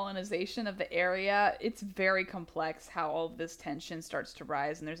and colonization of the area, it's very complex how all of this tension starts to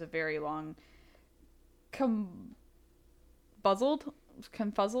rise, and there's a very long confuzzled,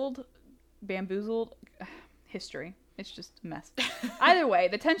 bamboozled history. It's just a mess. Either way,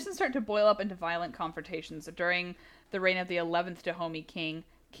 the tensions start to boil up into violent confrontations during the reign of the 11th Dahomey king,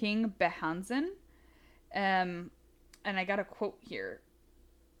 King Behanzin. And I got a quote here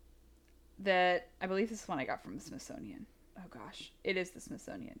that I believe this is one I got from the Smithsonian. Oh gosh, it is the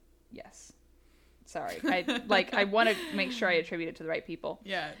Smithsonian. Yes. Sorry. I want to make sure I attribute it to the right people.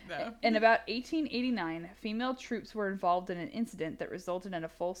 Yeah, no. In about 1889, female troops were involved in an incident that resulted in a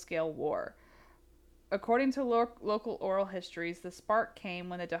full-scale war. According to local oral histories, the spark came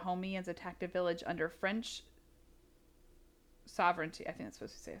when the Dahomeans attacked a village under French sovereignty. I think that's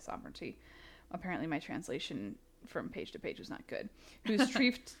supposed to say sovereignty. Apparently my translation from page to page was not good. Whose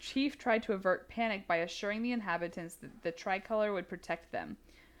chief tried to avert panic by assuring the inhabitants that the tricolor would protect them.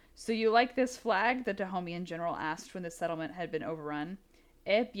 "So you like this flag?" the Dahomean general asked when the settlement had been overrun.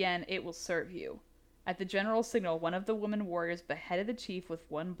 "Eh bien, it will serve you." At the general signal, one of the women warriors beheaded the chief with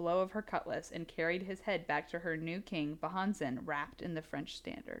one blow of her cutlass and carried his head back to her new king, Behanzin, wrapped in the French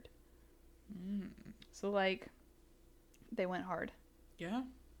standard. So, they went hard. Yeah.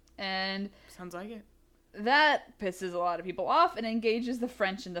 And sounds like it. That pisses a lot of people off and engages the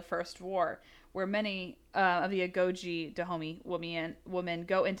French in the First War, where many of the Agoji Dahomey women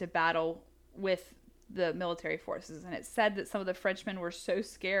go into battle with the military forces. And it's said that some of the Frenchmen were so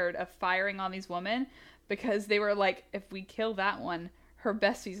scared of firing on these women because they were like, if we kill that one, her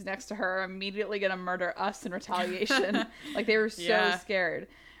besties next to her are immediately going to murder us in retaliation. They were so scared.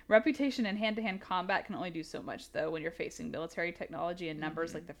 Reputation in hand-to-hand combat can only do so much, though, when you're facing military technology in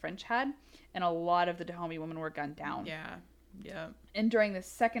numbers like the French had, and a lot of the Dahomey women were gunned down. Yeah. And during the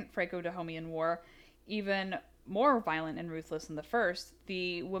Second Franco-Dahomean War, even more violent and ruthless than the first,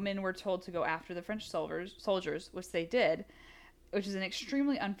 the women were told to go after the French soldiers, which they did, which is an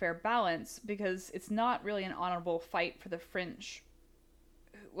extremely unfair balance, because it's not really an honorable fight for the French.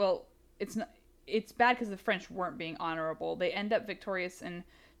 Well, it's bad because the French weren't being honorable. They end up victorious in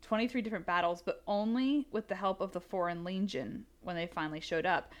 23 different battles, but only with the help of the Foreign Legion when they finally showed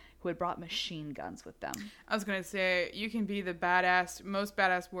up, who had brought machine guns with them. I was going to say, you can be the most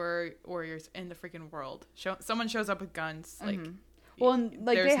badass warriors in the freaking world. Someone shows up with guns. Well, and,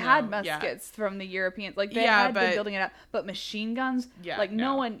 like, there's they had no- yeah. muskets from the Europeans. Like, they Yeah, had been but- building it up. But machine guns, Yeah, like,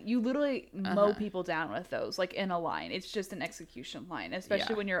 no no. one, you literally mow people down with those, like, in a line. It's just an execution line, especially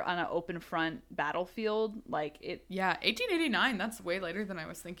Yeah. when you're on an open front battlefield. Like, it, Yeah, 1889. That's way later than I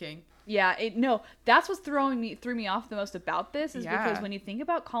was thinking. yeah, no, that's what's threw me off the most about this is Yeah. because when you think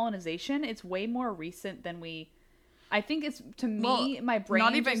about colonization, it's way more recent than I think it's, to me, my brain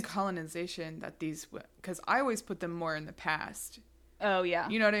Not even just- colonization that these, because I always put them more in the past. oh, yeah.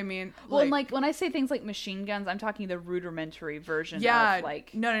 You know what I mean? Well, and, like, when I say things like machine guns, I'm talking the rudimentary version yeah, of,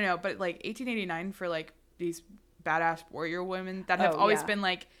 like... no, but like 1889 for like these badass warrior women that have Oh, always yeah. been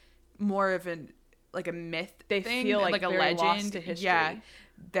like more of an like a myth. They thing, feel like a very legend. lost to history. Yeah,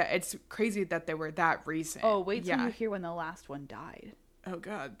 that it's crazy that they were that recent. Oh, wait till yeah. you hear when the last one died. Oh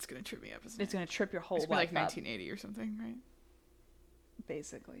god, it's gonna trip me up. Isn't It's it? going to trip your whole It's gonna be life like up, 1980 or something, right?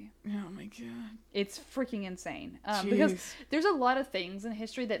 basically. Oh my god. It's freaking insane. Because Jeez. there's a lot of things in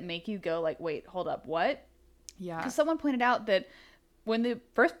history that make you go like, wait, hold up, what? Yeah. Because someone pointed out that when the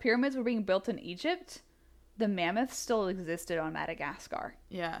first pyramids were being built in Egypt, the mammoths still existed on Madagascar.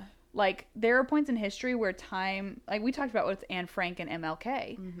 Yeah. Like, there are points in history where time, like we talked about with Anne Frank and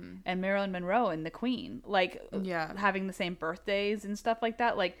MLK and Marilyn Monroe and the Queen, like Yeah. having the same birthdays and stuff like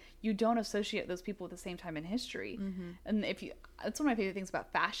that. Like, you don't associate those people with the same time in history. And that's one of my favorite things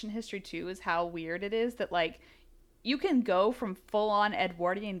about fashion history too, is how weird it is that, like, you can go from full on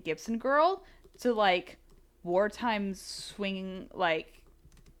Edwardian Gibson girl to like wartime swinging, like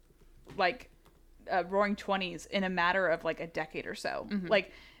roaring 20s in a matter of like a decade or so.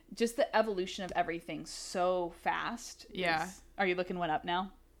 Like, just the evolution of everything so fast. Yeah. Are you looking one up now?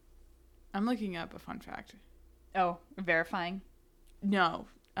 I'm looking up a fun fact. Oh, verifying. No,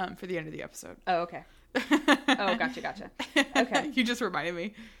 for the end of the episode. Oh, okay. Oh, gotcha. Okay. You just reminded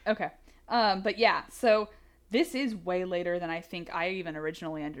me. Okay. But yeah, so this is way later than I think I even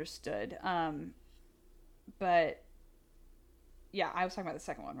originally understood. But yeah, I was talking about the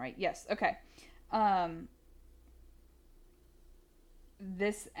second one, right? Yes. Okay.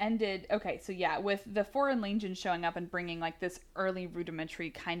 This ended, okay, so yeah, with the Foreign Legion showing up and bringing like this early rudimentary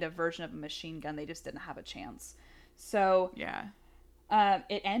kind of version of a machine gun, they just didn't have a chance. So Yeah.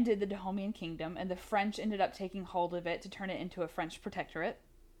 it ended the Dahomean kingdom, and the French ended up taking hold of it to turn it into a French protectorate.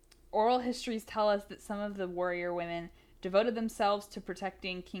 Oral histories tell us that some of the warrior women devoted themselves to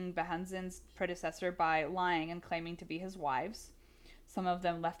protecting King Behzen's predecessor by lying and claiming to be his wives. Some of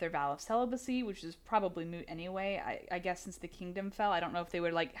them left their vow of celibacy, which is probably moot anyway. I guess since the kingdom fell, I don't know if they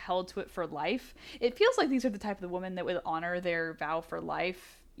were like held to it for life. It feels like these are the type of the women that would honor their vow for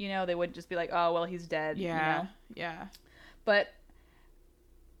life. You know, they wouldn't just be like, oh, well, he's dead. Yeah. You know? Yeah. But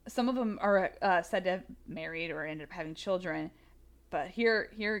some of them are said to have married or ended up having children. But here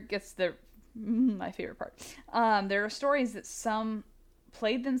gets my favorite part. There are stories that some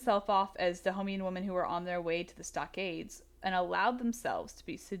played themselves off as Dahomean women who were on their way to the stockades and allowed themselves to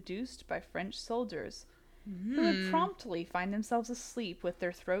be seduced by French soldiers who would promptly find themselves asleep with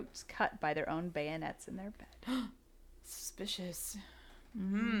their throats cut by their own bayonets in their bed. Suspicious. I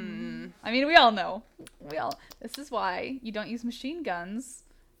mean, we all know. This is why you don't use machine guns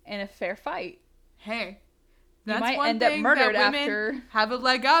in a fair fight. Hey, You that's might one end up thing murdered that women after. have a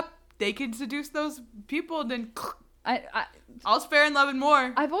leg up. They can seduce those people, then I all's fair in love and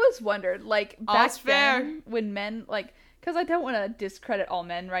more. I've always wondered, like, back All's fair. then, when men, like, because I don't want to discredit all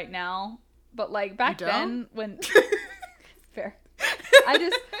men right now, but, like, back You then, when, fair.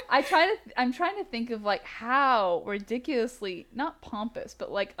 I'm trying to think of, like, how ridiculously, not pompous,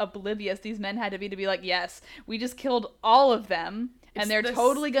 but, like, oblivious these men had to be like, yes, we just killed all of them, It's and they're this-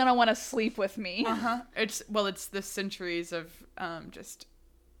 totally gonna want to sleep with me. It's the centuries of just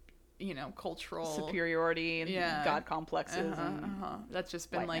cultural Superiority and Yeah. god complexes. and That's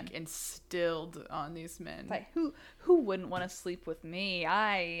just been white like men. instilled on these men. Like, who wouldn't want to sleep with me?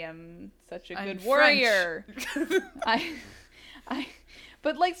 I am such a I'm good French. warrior.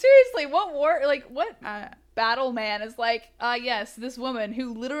 But like, seriously, what battle man is like, yes, this woman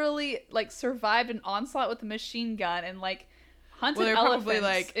who literally like survived an onslaught with a machine gun and like hunted Well, they're elephants probably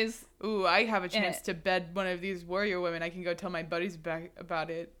like, is ooh, I have a chance it. to bed one of these warrior women. I can go tell my buddies about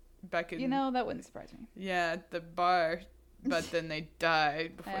it back in that wouldn't surprise me. at the bar, but then they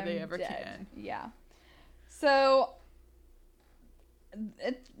died before they I'm ever dead. can. Yeah. So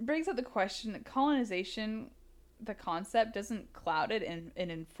it brings up the question that colonization, the concept, doesn't cloud it and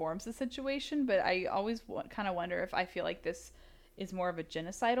informs the situation, but I always kind of wonder if I feel like this is more of a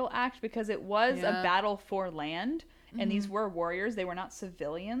genocidal act because it was a Yeah. battle for land and these were warriors. They were not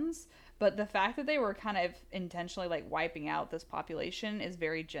civilians. But the fact that they were kind of intentionally like wiping out this population is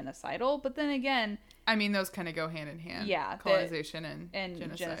very genocidal. But then again, I mean, those kind of go hand in hand. Yeah, colonization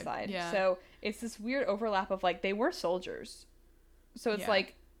and genocide. Yeah. So it's this weird overlap of like they were soldiers, so it's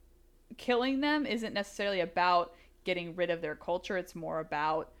like killing them isn't necessarily about getting rid of their culture. It's more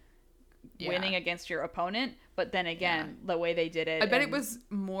about winning against your opponent. But then again, the way they did it, I bet it was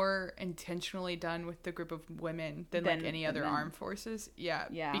more intentionally done with the group of women than like any other armed forces.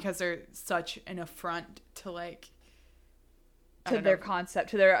 Yeah, because they're such an affront to like to their concept,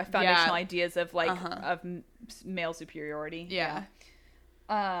 to their foundational ideas of like of male superiority. Yeah.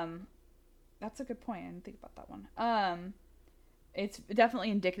 That's a good point. I didn't think about that one. It's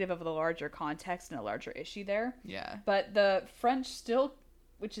definitely indicative of the larger context and a larger issue there. Yeah. But the French still,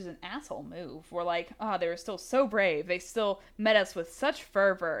 which is an asshole move, were like, they were still so brave. They still met us with such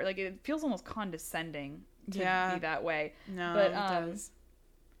fervor. Like, it feels almost condescending to be that way. No, but, it does.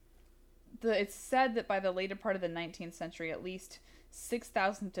 It's said that by the later part of the 19th century, at least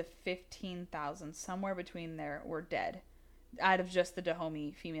 6,000 to 15,000, somewhere between there, were dead out of just the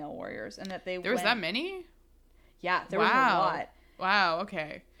Dahomey female warriors. And that there was that many? Yeah, there was a lot. Wow,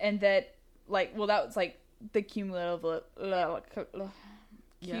 okay. And that, like, well, that was, like, the cumulative...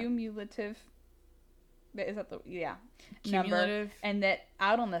 Cumulative... Is that the... Yeah. Cumulative. Number. And that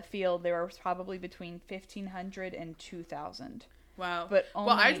out on the field, there was probably between 1,500 and 2,000. Wow. But only...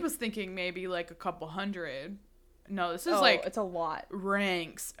 Well, I was thinking maybe, like, a couple hundred. No, this is, it's a lot.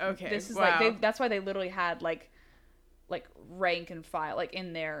 Ranks. Okay, This is, like... That's why they literally had, like rank and file, like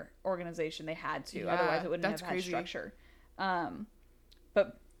in their organization they had to, otherwise it wouldn't have had structure.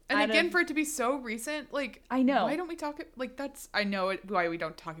 But and again, for it to be so recent, like, I know, why don't we talk like that's I know why we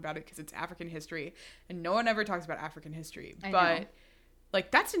don't talk about it, because it's African history and no one ever talks about African history. But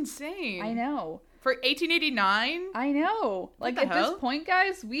like, that's insane. I know, for 1889. I know, like, at this point,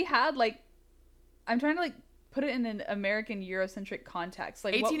 guys, we had like, I'm trying to like put it in an American Eurocentric context,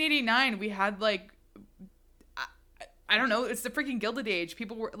 like 1889 we had like, I don't know, it's the freaking Gilded Age.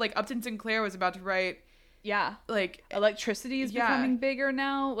 People were like, Upton Sinclair was about to write. Yeah. Like, electricity is becoming bigger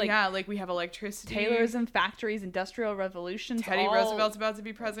now. Like, like we have electricity. Taylorism, factories, industrial revolutions. Teddy Roosevelt's about to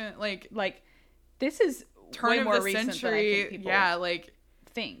be president. Like this is turn way of more the recent century. Than I think people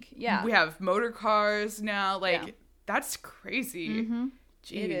think. Yeah. We have motor cars now. Like, that's crazy. Mm-hmm.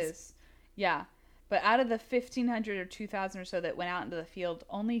 Jeez. It is. Yeah. But out of the 1,500 or 2,000 or so that went out into the field,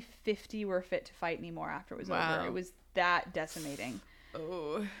 only 50 were fit to fight anymore after it was over. It was that decimating.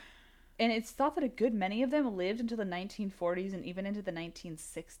 Oh. And it's thought that a good many of them lived into the 1940s and even into the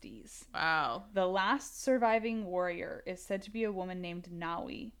 1960s. Wow. The last surviving warrior is said to be a woman named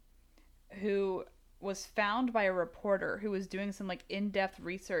Nawi, who was found by a reporter who was doing some like in-depth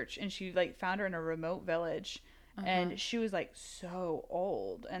research, and she like found her in a remote village, and she was like so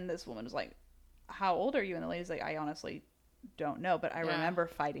old, and this woman was like, how old are you? And the lady's like, I honestly don't know, but I remember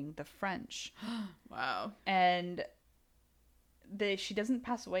fighting the French. Wow. And she doesn't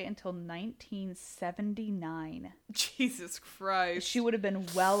pass away until 1979. Jesus Christ. She would have been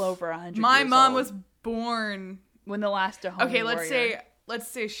well over 100 My years mom old was born when the last Dahomey let's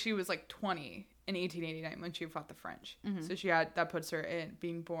say she was like 20 in 1889 when she fought the French. Mm-hmm. So that puts her in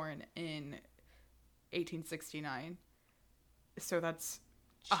being born in 1869. So that's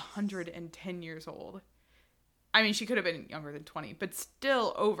 110 years old. I mean, she could have been younger than 20, but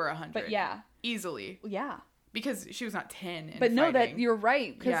still over 100. But yeah. Easily. Yeah. Because she was not 10 but no, that you're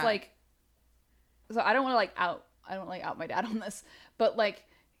right, because like, so I don't want to out my dad on this, but like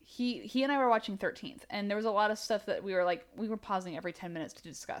he and I were watching 13th, and there was a lot of stuff that we were pausing every 10 minutes to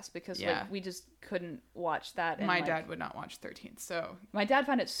discuss, because like we just couldn't watch that. And my dad would not watch 13th, so my dad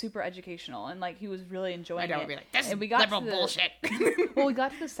found it super educational, and like he was really enjoying it. My dad would be like, "This is liberal bullshit." Well, we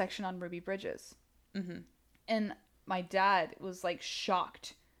got to the section on Ruby Bridges, and my dad was like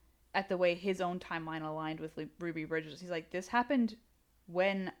shocked at the way his own timeline aligned with Ruby Bridges. He's like, this happened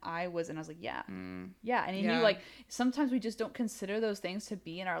when I was, and I was like, yeah. And he knew, like, sometimes we just don't consider those things to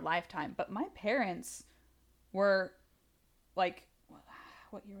be in our lifetime. But my parents were like,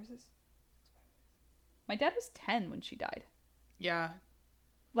 what year was this? My dad was 10 when she died. Yeah.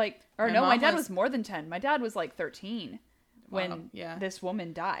 Like, or no, my dad was more than 10. My dad was like 13 when this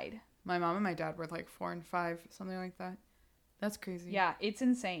woman died. My mom and my dad were like 4 and 5, something like that. That's crazy. Yeah, it's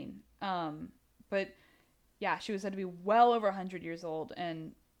insane. But yeah, she was said to be well over 100 years old,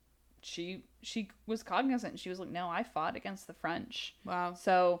 and she was cognizant. She was like, no, I fought against the French. Wow.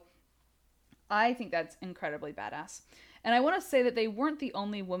 So I think that's incredibly badass. And I want to say that they weren't the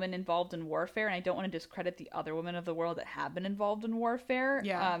only women involved in warfare, and I don't want to discredit the other women of the world that have been involved in warfare.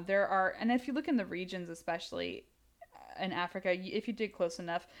 Yeah. There are, and if you look in the regions, especially in Africa, if you dig close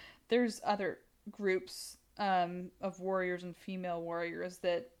enough, there's other groups of warriors and female warriors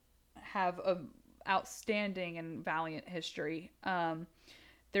that have a outstanding and valiant history.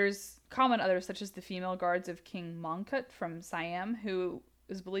 There's common others, such as the female guards of King Mongkut from Siam, who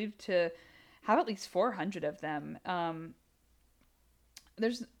is believed to have at least 400 of them.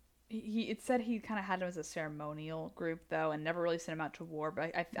 It said he kind of had them as a ceremonial group, though, and never really sent them out to war.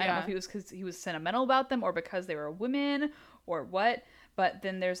 But I don't know if it was because he was sentimental about them or because they were women or what. But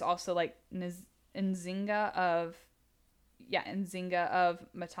then there's also like Nzinga of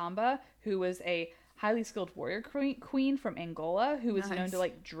Matamba, who was a highly skilled warrior queen from Angola, who was known to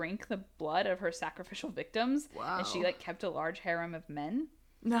like drink the blood of her sacrificial victims. Wow. And she like kept a large harem of men.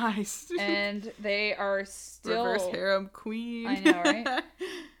 Nice. And they are still reverse harem queen. I know, right?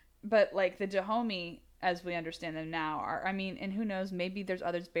 But like the Dahomey, as we understand them now, are, I mean, and who knows, maybe there's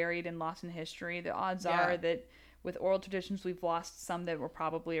others buried and lost in history. The odds are that with oral traditions, we've lost some that were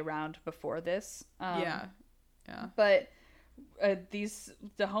probably around before this. Yeah. But these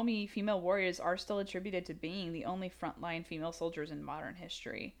Dahomey female warriors are still attributed to being the only frontline female soldiers in modern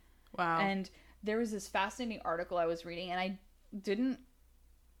history. Wow. And there was this fascinating article I was reading, and I didn't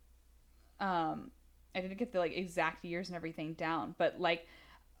get the like exact years and everything down, but like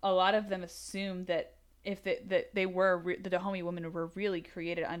a lot of them assume that if the Dahomey women were really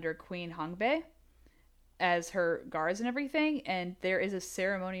created under Queen Hongbe as her guards and everything, and there is a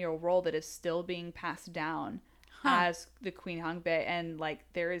ceremonial role that is still being passed down as the Queen Hongbe, and like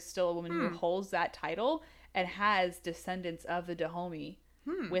there is still a woman who holds that title and has descendants of the Dahomey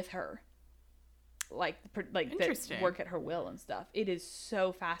with her, like that work at her will and stuff. It is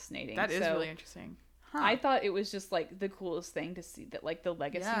so fascinating. That is really interesting. I thought it was just like the coolest thing to see that like the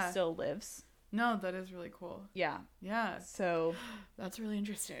legacy still lives. No, that is really cool. Yeah. So that's really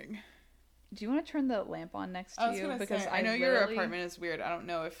interesting. Do you want to turn the lamp on next to you? Because I know your apartment is weird. I don't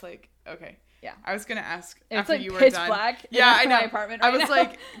know if like okay. Yeah. I was gonna ask it's after like you were pitch done. black. Yeah, I know. My apartment right I was now.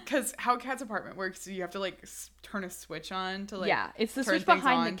 like, because how Kat's apartment works, you have to like turn a switch on to like it's the turn switch things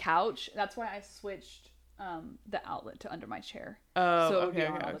behind on. the couch. That's why I switched the outlet to under my chair. Oh, so it would be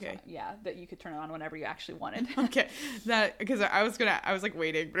okay, on all the okay. time. Yeah, that you could turn it on whenever you actually wanted. Okay, that because I was like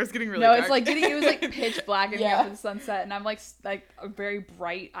waiting, but it was getting really no, dark. it's like it was like pitch black and Yeah. after the sunset, and I'm like a very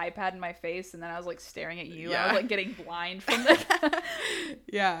bright iPad in my face, and then I was like staring at you. Yeah. I was like getting blind from the.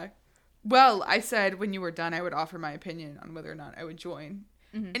 Yeah. Well, I said when you were done, I would offer my opinion on whether or not I would join.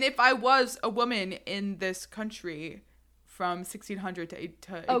 Mm-hmm. And if I was a woman in this country from 1600 to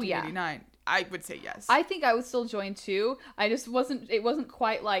 1889, I would say yes. I think I would still join too. It wasn't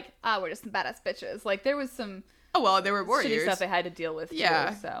quite like, we're just some badass bitches. Like there was some Oh, well, there were warriors. shitty stuff they had to deal with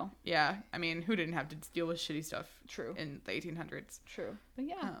Yeah. too, so. Yeah. I mean, who didn't have to deal with shitty stuff True. in the 1800s? True. But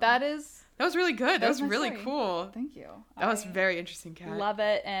yeah, Oh. that was really good. That was my really story. cool. Thank you. That was very interesting, Kat. Love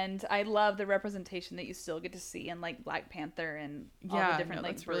it, and I love the representation that you still get to see in like Black Panther and all the different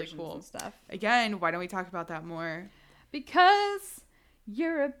like that's really versions cool. and stuff. Again, why don't we talk about that more? Because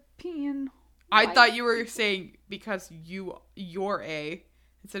European. I white. thought you were saying because you're a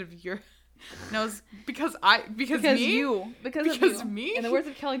instead of you're. No, it's because Because me. of you. Me. In the words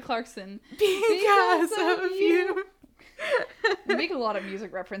of Kelly Clarkson. Because of you. We make a lot of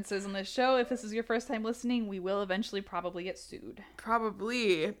music references on this show. If this is your first time listening, we will eventually probably get sued.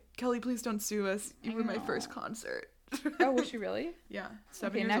 Probably. Kelly, please don't sue us. You were my first concert. Oh, was she really? Yeah. 7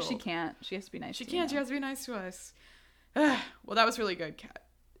 Okay, years now old. she can't. She has to be nice She to can't. you She now. has to be nice to us. Well, that was really good, Kat.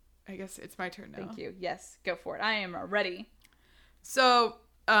 I guess it's my turn now. Thank you. Yes, go for it. I am ready. So,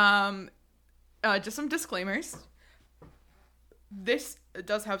 just some disclaimers. This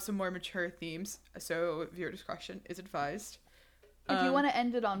does have some more mature themes, so viewer discretion is advised. If you want to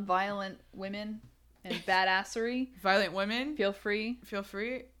end it on violent women and badassery, Violent women, feel free. feel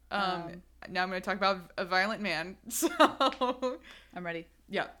free. Now I'm going to talk about a violent man. So, I'm ready.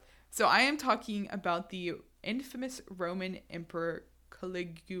 yeah. So I am talking about the infamous Roman Emperor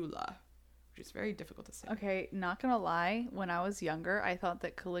Caligula, which is very difficult to say. Okay, not gonna lie. When I was younger, I thought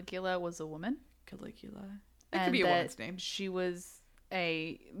that Caligula was a woman. Caligula. It could And be a that woman's name. she was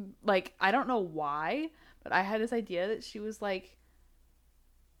a, like, I don't know why, but I had this idea that she was like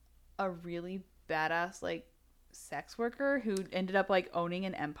a really badass like sex worker who ended up like owning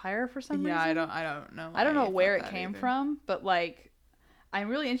an empire for some reason. Yeah, I don't know. I don't know why where thought it that came either. from, but like I'm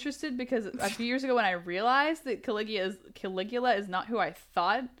really interested because a few years ago when I realized that Caligula is not who I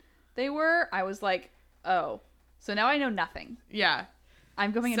thought they were, I was like, oh. So now I know nothing. Yeah.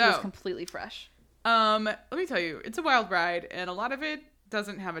 I'm going into this So- completely fresh. Let me tell you, it's a wild ride, and a lot of it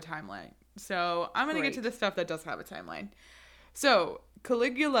doesn't have a timeline. So I'm gonna get to the stuff that does have a timeline. So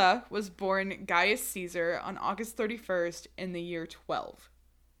Caligula was born Gaius Caesar on August 31st in the year 12.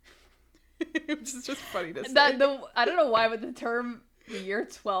 Which is just funny to say. I don't know why, but the term The year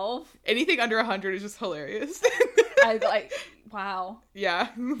 12? Anything under 100 is just hilarious. I like, wow. Yeah.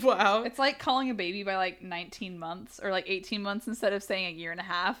 Wow. It's like calling a baby by like 19 months or like 18 months instead of saying a year and a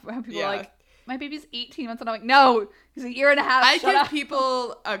half. People are like, my baby's 18 months. And I'm like, no, he's a year and a half. I give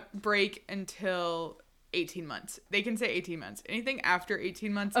people a break until 18 months. They can say 18 months. Anything after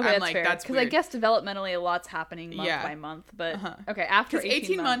 18 months, okay, I'm that's like, fair. that's because weird. I guess developmentally a lot's happening month by month. But okay, after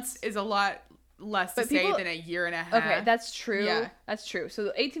 18 months is a lot less to say than a year and a half. Okay, that's true. Yeah. That's true. So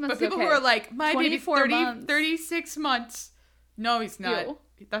the 18 months but people okay. who are like, my baby's 36 months. No, he's not. Ew.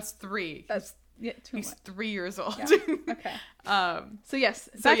 That's 3. That's he's 3 years old. Yeah. Okay. So yes,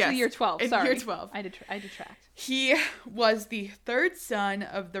 back to the year 12. Sorry. Year 12. I detract. He was the third son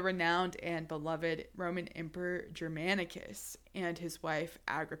of the renowned and beloved Roman Emperor Germanicus and his wife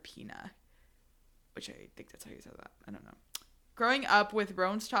Agrippina, which I think that's how you said that. I don't know. Growing up with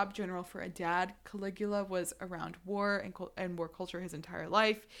Rome's top general for a dad, Caligula was around war and war culture his entire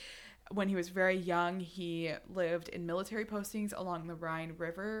life. When he was very young, he lived in military postings along the Rhine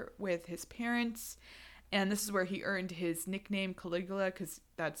River with his parents. And this is where he earned his nickname Caligula, because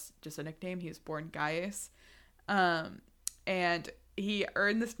that's just a nickname. He was born Gaius. And he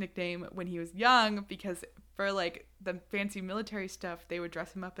earned this nickname when he was young because for like the fancy military stuff, they would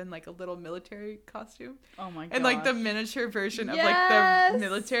dress him up in like a little military costume. Oh my god. And like the miniature version of like the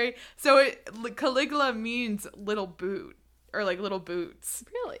military. So Caligula means little boot. Or like little boots.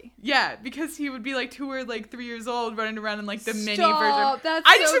 Really? Yeah, because he would be like 2 or like 3 years old running around in like the mini version. That's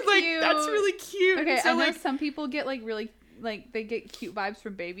I so just cute. like that's really cute. Okay, so, I know like, some people get like really like they get cute vibes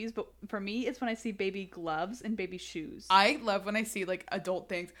from babies, but for me it's when I see baby gloves and baby shoes. I love when I see like adult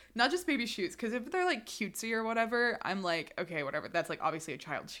things, not just baby shoes, because if they're like cutesy or whatever, I'm like, okay, whatever. That's like obviously a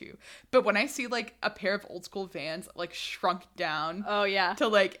child's shoe. But when I see like a pair of old school Vans like shrunk down, oh yeah, to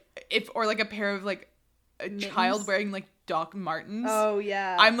like or like a pair of like a Mittens? child wearing like Doc Martens. Oh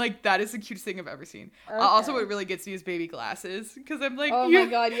yeah, I'm like, that is the cutest thing I've ever seen. Okay. Also, what really gets me is baby glasses, because I'm like, oh my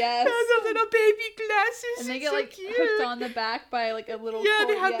god, yes, the little baby glasses, and they get so like cute. hooked on the back by like a little yeah, cord.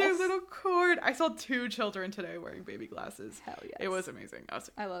 they had their little cord. I saw 2 children today wearing baby glasses. Hell yes, it was amazing.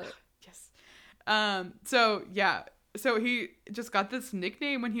 I love it. Yes. So yeah, so he just got this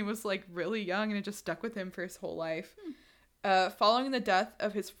nickname when he was like really young, and it just stuck with him for his whole life. Following the death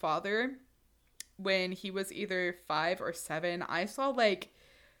of his father, when he was either 5 or 7, I saw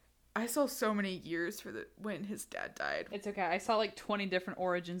so many years for when his dad died. It's okay. I saw like 20 different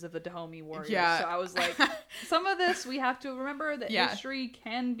origins of the Dahomey warriors. Yeah. So I was like, some of this we have to remember that Yeah. history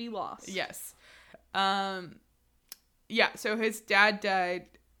can be lost. Yes. Yeah, so his dad died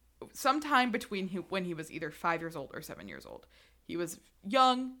sometime between when he was either 5 years old or 7 years old. He was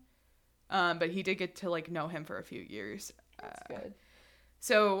young, but he did get to like know him for a few years. That's good.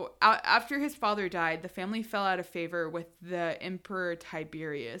 So after his father died, the family fell out of favor with the Emperor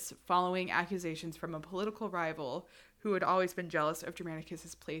Tiberius following accusations from a political rival who had always been jealous of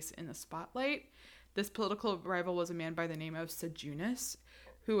Germanicus' place in the spotlight. This political rival was a man by the name of Sejanus,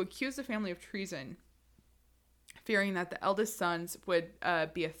 who accused the family of treason, fearing that the eldest sons would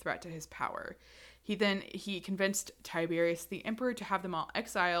be a threat to his power. He convinced Tiberius the emperor to have them all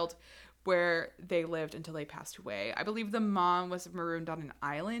exiled, where they lived until they passed away. I believe the mom was marooned on an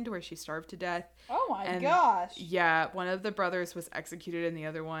island where she starved to death. Oh my gosh. Yeah, one of the brothers was executed and the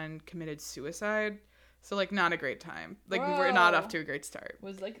other one committed suicide. So, like, not a great time. Like, we were not off to a great start.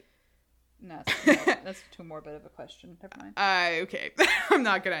 Was like... No, that's too morbid of a question. Never mind. Okay. I'm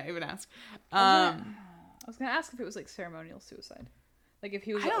not gonna even ask. I was gonna ask if it was, like, ceremonial suicide. Like, if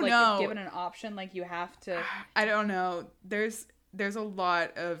he was, like, given an option, like, you have to... I don't know. There's a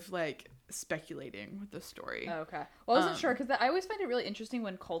lot of like speculating with the story. Oh, okay. Well, I wasn't sure because I always find it really interesting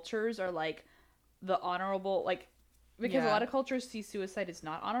when cultures are like the honorable, like because a lot of cultures see suicide as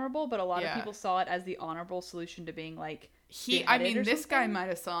not honorable, but a lot of people saw it as the honorable solution to being like this guy might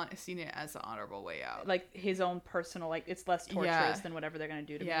have seen it as the honorable way out, like his own personal, like it's less torturous than whatever they're gonna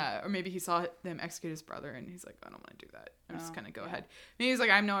do to me. Or maybe he saw them execute his brother and he's like, I don't want to do that. I'm just gonna go ahead. Maybe he's like,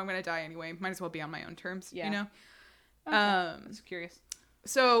 I know I'm gonna die anyway. Might as well be on my own terms. You know. Okay. I was curious.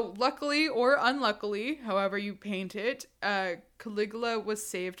 So, luckily or unluckily, however you paint it, Caligula was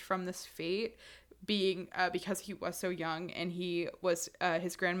saved from this fate, being because he was so young, and he was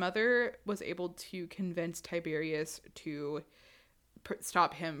his grandmother was able to convince Tiberius to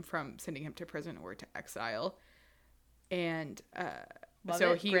stop him from sending him to prison or to exile, and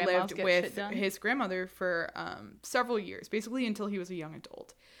so he lived with his grandmother for several years, basically until he was a young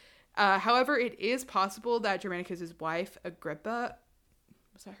adult. However, it is possible that Germanicus' wife, Agrippa,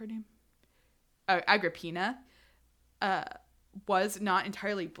 was that her name? Agrippina, was not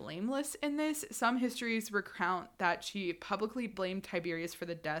entirely blameless in this. Some histories recount that she publicly blamed Tiberius for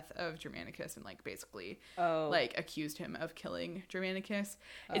the death of Germanicus and like basically like accused him of killing Germanicus.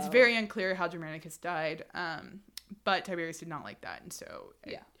 It's very unclear how Germanicus died, but Tiberius did not like that, and so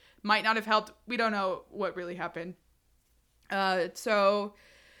it might not have helped. We don't know what really happened. So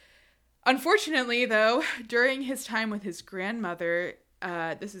unfortunately, though, during his time with his grandmother,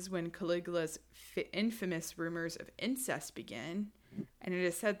 this is when Caligula's infamous rumors of incest began, and it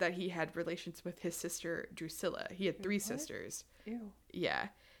is said that he had relations with his sister Drusilla. He had 3 sisters. Ew. Yeah,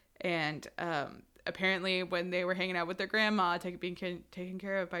 and apparently when they were hanging out with their grandma, being taken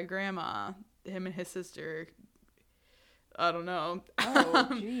care of by grandma, him and his sister, I don't know. Oh,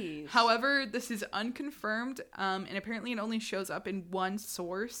 jeez. However, this is unconfirmed, and apparently it only shows up in one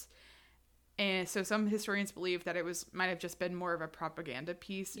source. And so some historians believe that might have just been more of a propaganda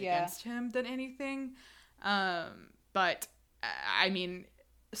piece against him than anything. But I mean,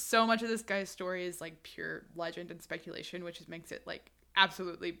 so much of this guy's story is like pure legend and speculation, which makes it like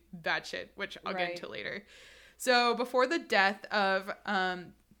absolutely bad shit, which I'll get into later. So before the death of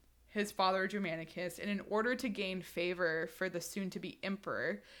his father Germanicus, and in order to gain favor for the soon-to-be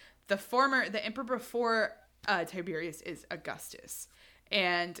emperor, the emperor before Tiberius is Augustus.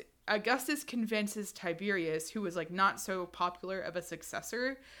 And Augustus convinces Tiberius, who was like not so popular of a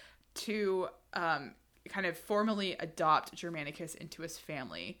successor, to kind of formally adopt Germanicus into his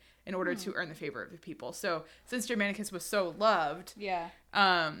family in order to earn the favor of the people. So since Germanicus was so loved,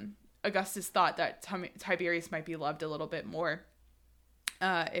 Augustus thought that Tiberius might be loved a little bit more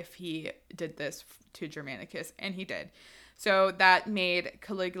if he did this to Germanicus, and he did. So that made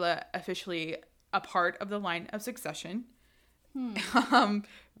Caligula officially a part of the line of succession.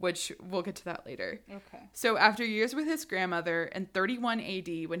 Which we'll get to that later. Okay. So after years with his grandmother, in 31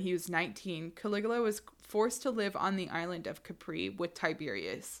 AD, when he was 19, Caligula was forced to live on the island of Capri with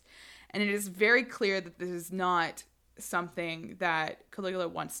Tiberius. And it is very clear that this is not something that Caligula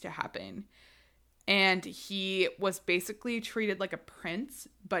wants to happen. And he was basically treated like a prince,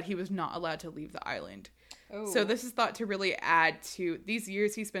 but he was not allowed to leave the island. Oh. So this is thought to really add to these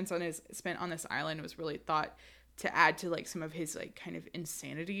years he spent on this island, was really thought to add to like some of his like kind of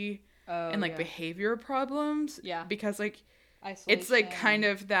insanity and like behavior problems. Yeah. Because like isolation. It's like kind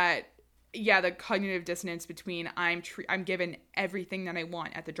of that, the cognitive dissonance between I'm given everything that I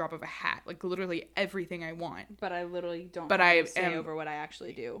want at the drop of a hat, like literally everything I want. But I literally don't have to say over what I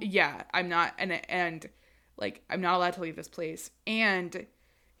actually do. Yeah, I'm not, and like I'm not allowed to leave this place. And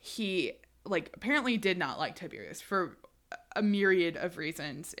he like apparently did not like Tiberius for a myriad of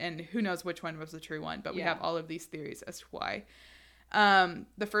reasons, and who knows which one was the true one, but we have all of these theories as to why.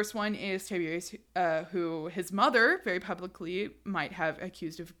 The first one is Tiberius, who his mother very publicly might have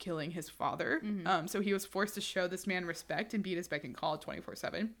accused of killing his father. So he was forced to show this man respect and beat his beck and call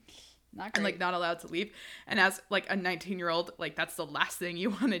 24/7. Not great. And like not allowed to leave. And as like a 19-year-old, like that's the last thing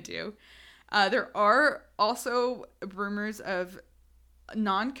you want to do. There are also rumors of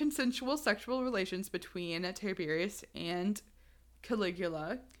non-consensual sexual relations between Tiberius and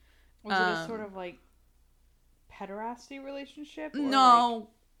Caligula. Was it a sort of like pederasty relationship? Or no.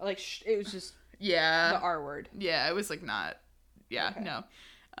 It was just the R word. Yeah, it was like not. Yeah, okay. No.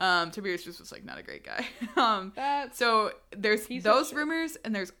 Tiberius just was like not a great guy. So there's those rumors,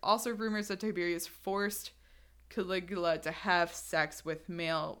 and there's also rumors that Tiberius forced Caligula to have sex with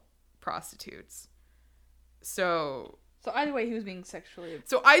male prostitutes. So either way, he was being sexually...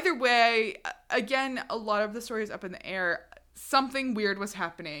 So either way, again, a lot of the story is up in the air. Something weird was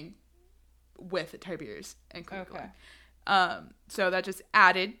happening with Tiberius and Caligula. Okay. So that just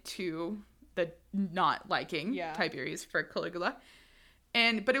added to the not liking Tiberius for Caligula.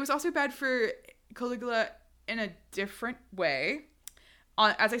 But it was also bad for Caligula in a different way.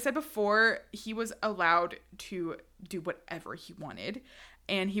 As I said before, he was allowed to do whatever he wanted.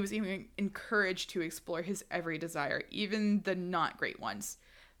 And he was even encouraged to explore his every desire, even the not great ones.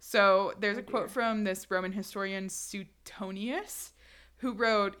 So there's a quote from this Roman historian Suetonius, who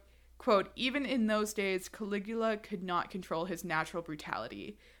wrote, quote, "Even in those days, Caligula could not control his natural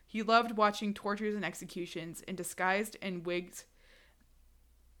brutality. He loved watching tortures and executions, and disguised in wigs."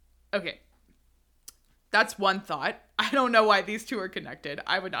 Okay. That's one thought. I don't know why these two are connected.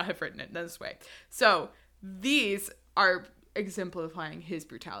 I would not have written it this way. So these are exemplifying his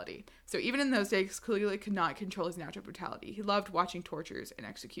brutality. So even in those days, Caligula could not control his natural brutality. He loved watching tortures and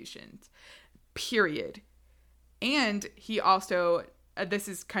executions. Period. And he also, this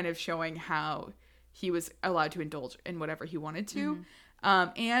is kind of showing how he was allowed to indulge in whatever he wanted to.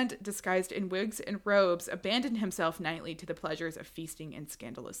 And disguised in wigs and robes, abandoned himself nightly to the pleasures of feasting and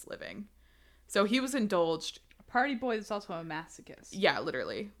scandalous living. So he was indulged party boy that's also a masochist. Yeah,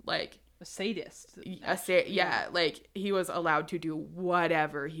 literally. Like, A sadist. yeah, like, he was allowed to do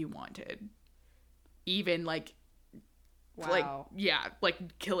whatever he wanted. Even, like, Wow. like, yeah,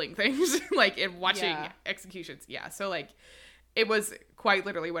 like, killing things. Like, and watching Yeah. executions. Yeah, so, like, it was quite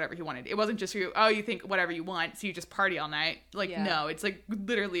literally whatever he wanted. It wasn't just you think whatever you want, so you just party all night. Like, Yeah. no, it's, like,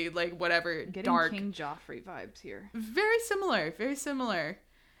 literally, like, whatever. Getting dark. King Joffrey vibes here. Very similar. Very similar.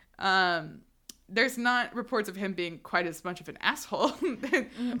 There's not reports of him being quite as much of an asshole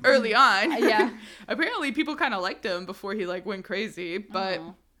early on. Yeah. Apparently people kind of liked him before he like went crazy, but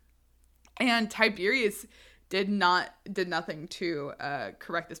and Tiberius did nothing to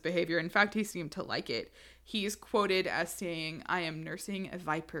correct this behavior. In fact, he seemed to like it. He's quoted as saying, "I am nursing a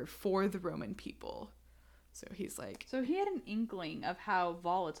viper for the Roman people." So he's like, So he had an inkling of how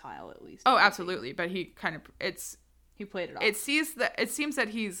volatile, at least. oh, absolutely, but he kind of He played it off. it seems that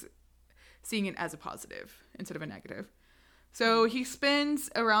he's seeing it as a positive instead of a negative. So he spends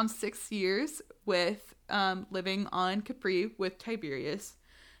around 6 years with living on Capri with Tiberius.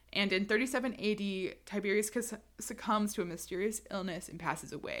 And in 37 AD, Tiberius succumbs to a mysterious illness and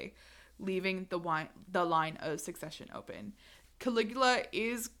passes away, leaving the line of succession open. Caligula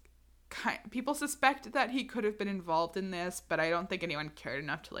is people suspect that he could have been involved in this, but I don't think anyone cared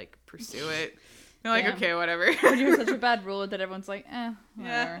enough to like pursue it. They're like, Damn. okay, whatever. When you're such a bad ruler that everyone's like, whatever.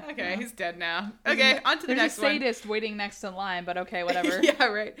 Yeah, okay, Yeah. he's dead now. Okay, on to the There's next a one. sadist waiting next in line, but okay, whatever. Yeah,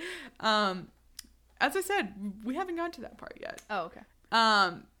 right. As I said, we haven't gotten to that part yet. Oh, okay.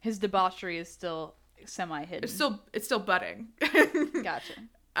 His debauchery is still semi-hidden. It's still budding.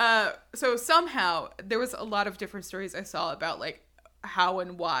 Gotcha. So somehow there was a lot of different stories I saw about like how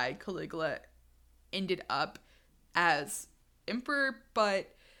and why Caligula ended up as emperor,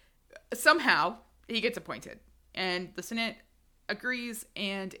 but somehow he gets appointed and the Senate agrees,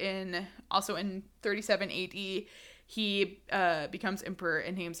 and in 37 AD he becomes emperor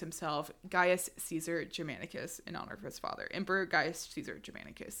and names himself Gaius Caesar Germanicus in honor of his father, Emperor Gaius Caesar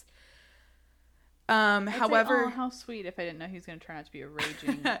Germanicus. However, how sweet if I didn't know he was going to turn out to be a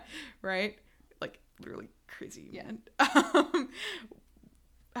raging, right? Like literally crazy, yeah. man.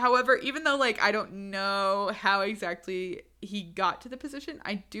 However, even though like I don't know how exactly he got to the position,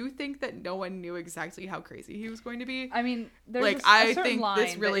 I do think that no one knew exactly how crazy he was going to be. I mean, there's like a I certain think line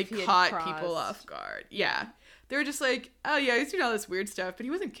this that really if he had caught crossed- people off guard. Yeah. They were just like, oh yeah, he's doing all this weird stuff, but he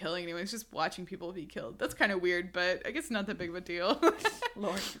wasn't killing anyone. He's just watching people be killed. That's kind of weird, but I guess not that big of a deal.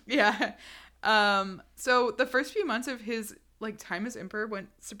 Lord. Yeah. So the first few months of his like time as emperor went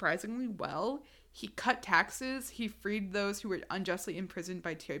surprisingly well. He cut taxes. He freed those who were unjustly imprisoned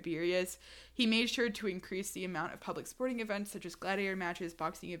by Tiberius. He made sure to increase the amount of public sporting events such as gladiator matches,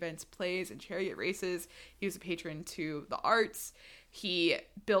 boxing events, plays, and chariot races. He was a patron to the arts. He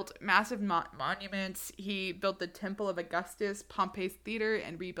built massive monuments. He built the Temple of Augustus, Pompey's theater,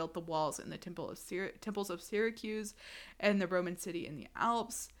 and rebuilt the walls in the temples of Syracuse and the Roman city in the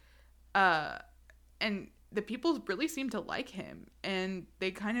Alps. And the people really seemed to like him, and they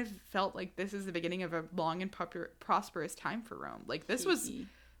kind of felt like this is the beginning of a long and prosperous time for Rome. Like this was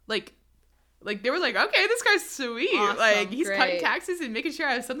like they were like, okay, this guy's sweet. Awesome, like he's great. cutting taxes and making sure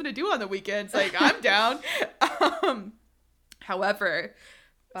I have something to do on the weekends. Like I'm down. However,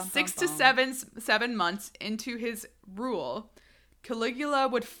 Bum, 6 bum, to bum. 7 months into his rule, Caligula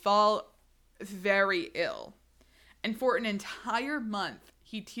would fall very ill. And for an entire month,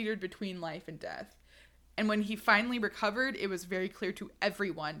 he teetered between life and death. And when he finally recovered, it was very clear to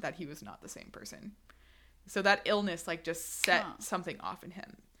everyone that he was not the same person. So that illness like just set something off in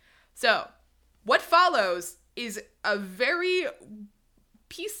him. So what follows is a very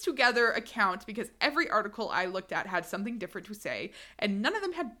pieced together account, because every article I looked at had something different to say, and none of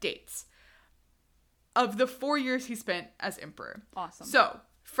them had dates of the 4 years he spent as emperor. Awesome. So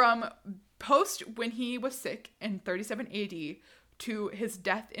from post when he was sick in 37 AD to his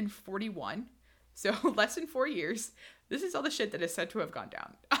death in 41, so less than 4 years, this is all the shit that is said to have gone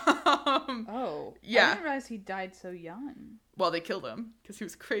down. Yeah. I didn't realize he died so young. Well, they killed him because he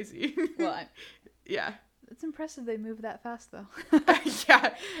was crazy. Well, Yeah. it's impressive they moved that fast, though.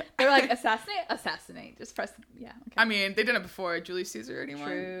 Yeah. They're like, assassinate. Just press, yeah. Okay. I mean, they did it before Julius Caesar anymore.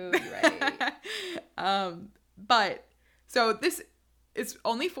 True, right. But so this is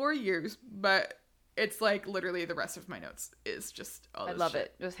only 4 years, but it's like literally the rest of my notes is just all this I love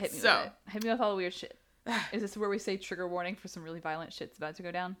shit. it. Just hit me So- with it. Hit me with all the weird shit. Is this where we say trigger warning for some really violent shit's about to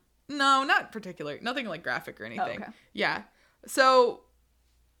go down? No, not particular. Nothing like graphic or anything. okay. Yeah. So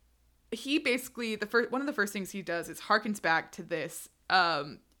he basically one of the first things he does is harkens back to this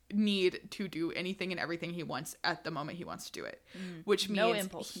need to do anything and everything he wants at the moment he wants to do it, which means No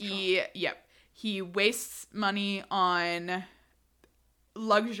impulse control. He wastes money on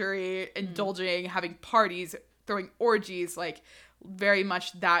luxury, indulging, having parties, throwing orgies, like very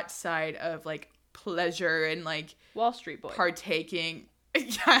much that side of like pleasure and like Wall Street boy. partaking.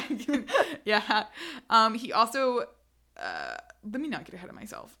 Yeah. Yeah. He also let me not get ahead of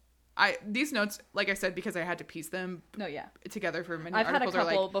myself. These notes, like I said, because I had to piece them No, yeah. together for many I've had a articles,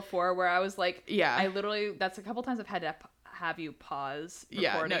 couple before where I was like, Yeah. I literally, that's a couple times I've had to have you pause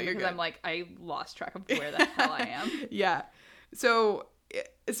Yeah, recording no, you're because good. I'm like, I lost track of where the hell I am. Yeah. So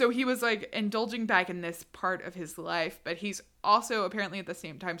he was like indulging back in this part of his life, but he's also apparently at the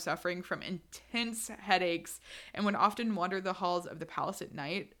same time suffering from intense headaches and would often wander the halls of the palace at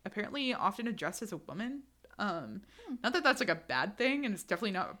night, apparently often addressed as a woman. Not that that's like a bad thing, and it's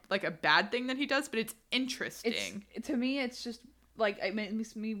definitely not like a bad thing that he does, but it's interesting. To me, it's just like, it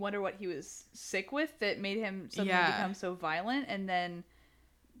makes me wonder what he was sick with that made him suddenly Yeah. become so violent, and then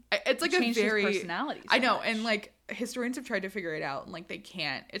It's like a changed his very personality. I so know, much. and like historians have tried to figure it out, and like they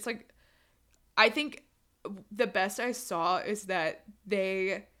can't. It's like, I think the best I saw is that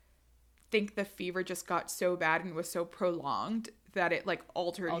they think the fever just got so bad and was so prolonged that it like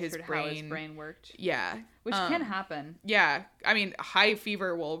altered his how his brain worked, Yeah, which can happen. Yeah, I mean, high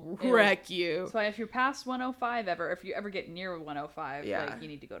fever will wreck you. So if you're past 105 if you ever get near 105, Yeah. like you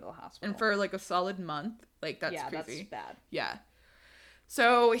need to go to the hospital. And for like a solid month, like that's crazy. That's bad. Yeah.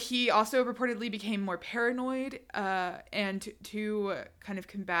 So he also reportedly became more paranoid, and to kind of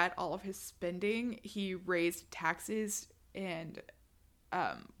combat all of his spending, he raised taxes, and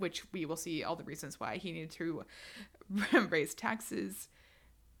which we will see all the reasons why he needed to raise taxes,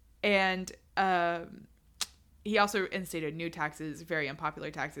 and he also instated new taxes, very unpopular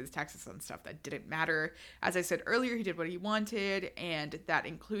taxes on stuff that didn't matter. As I said earlier, he did what he wanted, and that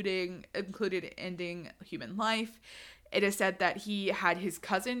included ending human life. It is said that he had his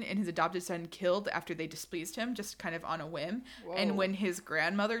cousin and his adopted son killed after they displeased him, just kind of on a whim. Whoa. And when his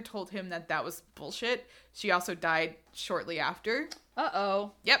grandmother told him that was bullshit, she also died shortly after.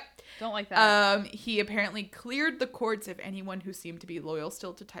 Uh-oh. Yep. Don't like that. He apparently cleared the courts of anyone who seemed to be loyal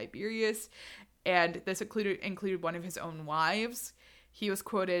still to Tiberius, and this included one of his own wives. He was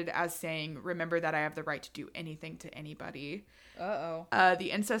quoted as saying, "Remember that I have the right to do anything to anybody." Uh-oh.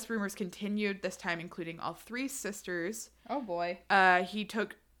 The incest rumors continued, this time including all three sisters. Oh, boy. He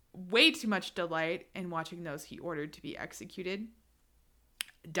took way too much delight in watching those he ordered to be executed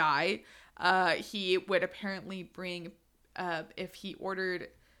die. He would apparently bring, if he ordered,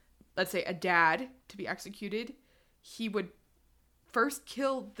 let's say, a dad to be executed, he would first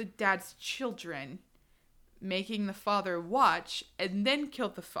kill the dad's children, making the father watch, and then kill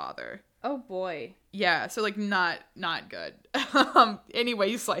the father. Oh, boy. Yeah, so like not good. Any way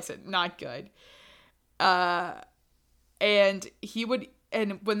you slice it, not good. And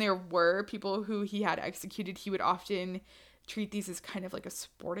when there were people who he had executed, he would often treat these as kind of like a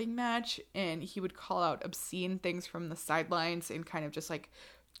sporting match, and he would call out obscene things from the sidelines and kind of just like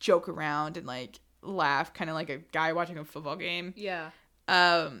joke around and like laugh, kind of like a guy watching a football game. Yeah.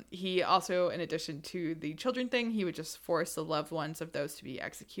 He also, in addition to the children thing, he would just force the loved ones of those to be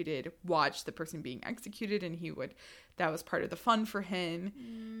executed, watch the person being executed, and that was part of the fun for him.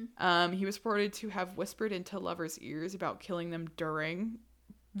 He was reported to have whispered into lovers' ears about killing them during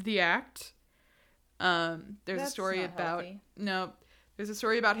the act. There's a story about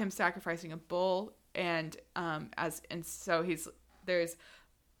him sacrificing a bull, and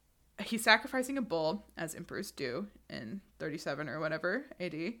he's sacrificing a bull, as emperors do in 37 or whatever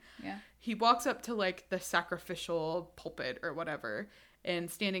AD. Yeah. He walks up to like the sacrificial pulpit or whatever, and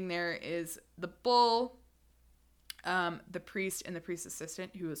standing there is the bull, the priest, and the priest's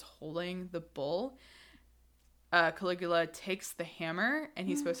assistant who is holding the bull. Caligula takes the hammer, and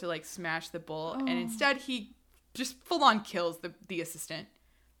he's supposed to like smash the bull, and instead he just full on kills the assistant.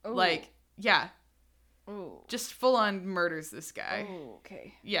 Oh. Like, yeah. Oh. Just full on murders this guy. Oh,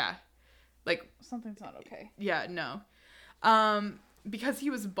 okay. Yeah. Like, Something's not okay. yeah, no. Because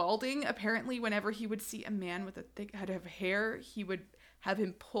he was balding, apparently whenever he would see a man with a thick head of hair, he would have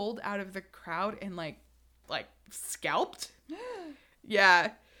him pulled out of the crowd and like scalped.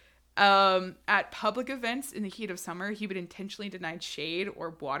 Yeah. At public events in the heat of summer, he would intentionally deny shade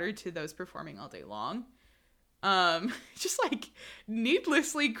or water to those performing all day long. Just like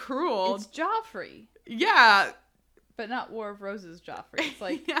needlessly cruel. It's Joffrey. Yeah. But not War of Roses Joffrey. It's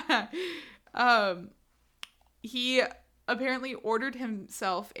like... Yeah. He apparently ordered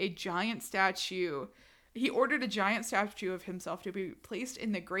himself a giant statue. He ordered a giant statue of himself to be placed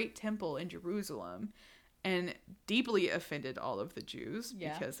in the Great Temple in Jerusalem, and deeply offended all of the Jews,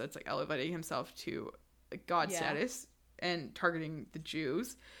 because that's like elevating himself to God status and targeting the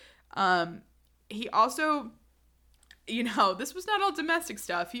Jews. he also, this was not all domestic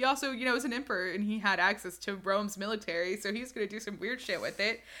stuff. He also, was an emperor and he had access to Rome's military, so he's going to do some weird shit with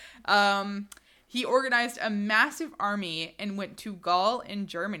it. He organized a massive army and went to Gaul and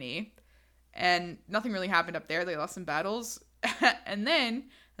Germany, and nothing really happened up there. They lost some battles. And then,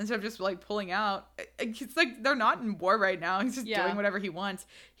 instead of just like pulling out, it's like they're not in war right now. He's just doing whatever he wants.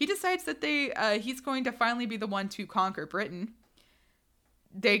 He decides that he's going to finally be the one to conquer Britain.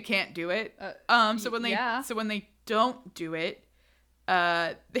 They can't do it. So when they don't do it,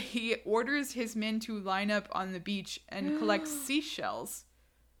 he orders his men to line up on the beach and collect seashells.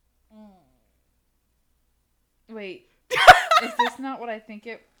 Wait, is this not what I think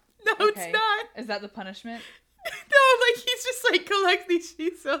it? No, okay. It's not. Is that the punishment? No, like he's just like collect these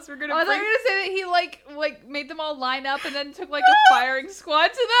seashells. We're gonna. I thought you were gonna say that he like made them all line up and then took like a firing squad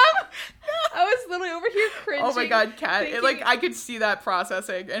to them. I was literally over here cringing. Oh my god, Kat! I could see that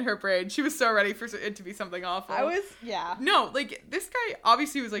processing in her brain. She was so ready for it to be something awful. No, like this guy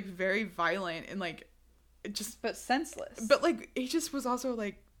obviously was like very violent and like but senseless. But like he just was also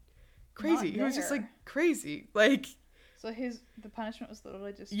like crazy. He was just like crazy, like. So the punishment was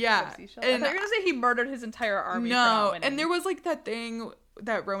literally just seashells? And I thought you were gonna say he murdered his entire army. No, and there was like that thing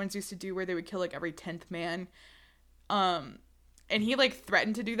that Romans used to do where they would kill like every 10th man. And he like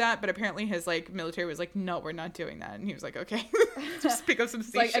threatened to do that, but apparently his like military was like, no, we're not doing that. And he was like, okay, just pick up some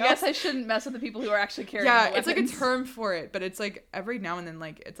seashells. Like, I guess I shouldn't mess with the people who are actually carrying it's like a term for it, but it's like every now and then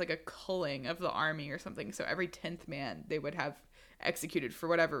like it's like a culling of the army or something. So every 10th man they would have executed for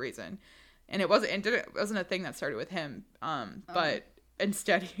whatever reason. And it wasn't a thing that started with him. But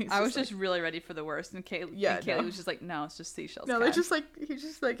instead I was just really ready for the worst. And Kaylee was just like, no, it's just seashells. No, they're just like, he's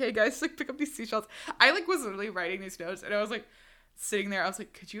just like, hey guys, like pick up these seashells. I like was literally writing these notes and I was like sitting there. I was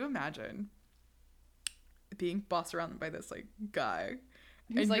like, could you imagine being bossed around by this like guy?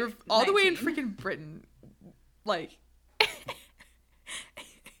 And like you're all 19. The way in freaking Britain. Like,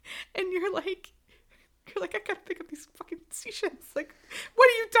 and you're like, I gotta pick up these fucking seashells. Like, what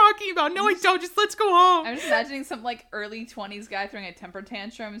are you talking about? No, I don't. Just let's go home. I'm just imagining some like early 20s guy throwing a temper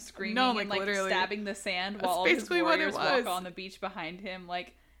tantrum, screaming and like literally stabbing the sand while all his warriors walk on the beach behind him.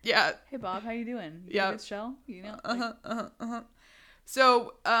 Like, hey Bob, how you doing? You good shell?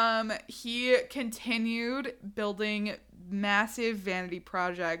 So, he continued building massive vanity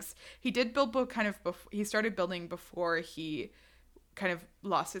projects. He did build he started building before he kind of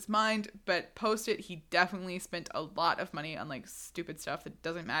lost his mind, but post it he definitely spent a lot of money on like stupid stuff that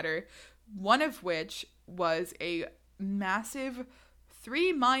doesn't matter, one of which was a massive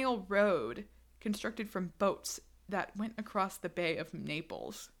 3-mile road constructed from boats that went across the Bay of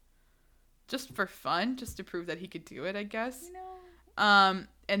Naples just for fun, just to prove that he could do it, I guess. And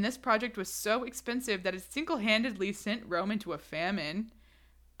this project was so expensive that it single-handedly sent Rome into a famine.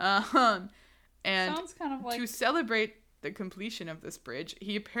 And sounds kind of like to celebrate the completion of this bridge,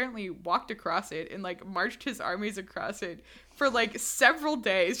 he apparently walked across it and like marched his armies across it for like several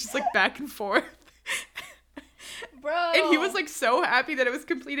days, just like back and forth. Bro. And he was like so happy that it was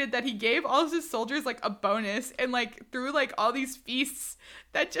completed that he gave all of his soldiers like a bonus and like threw like all these feasts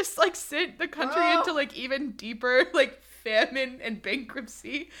that just like sent the country into like even deeper like famine and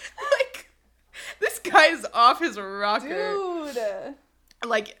bankruptcy. Like this guy is off his rocker. Dude.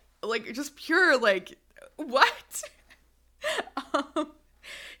 Like just pure like what?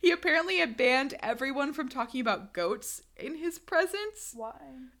 He apparently had banned everyone from talking about goats in his presence. Why?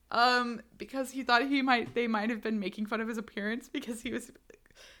 Because he thought they might have been making fun of his appearance because he was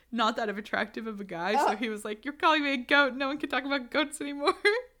not that attractive of a guy. So he was like, "You're calling me a goat. No one can talk about goats anymore."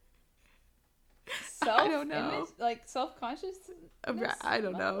 I don't know. Like self-conscious. I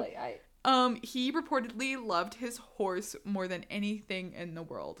don't know. He reportedly loved his horse more than anything in the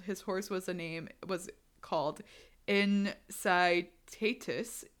world. His horse was called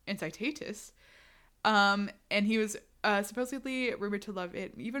Incitatus, and he was supposedly rumored to love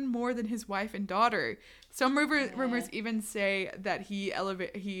it even more than his wife and daughter. Some rumors even say that he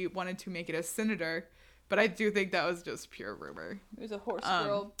wanted to make it a senator, but I do think that was just pure rumor. It was a horse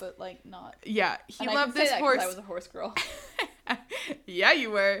girl, but like not. Yeah, he loved this horse. I was a horse girl. Yeah,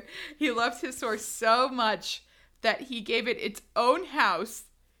 you were. He loved his horse so much that he gave it its own house,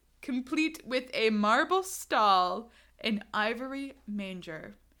 complete with a marble stall, an ivory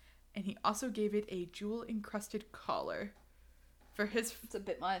manger, and he also gave it a jewel-encrusted collar for his. It's a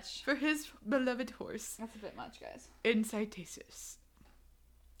bit much. For his beloved horse. That's a bit much, guys. Incitatus.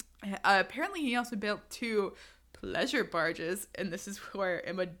 Apparently, he also built 2 pleasure barges, and this is where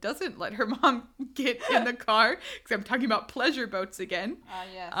Emma doesn't let her mom get in the car because I'm talking about pleasure boats again.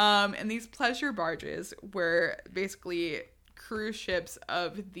 Yes. And these pleasure barges were basically cruise ships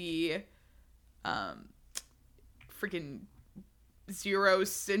of the freaking zeroth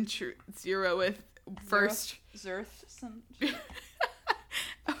first Zerth.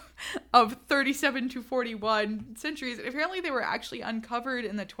 of 37 to 41 centuries. And apparently they were actually uncovered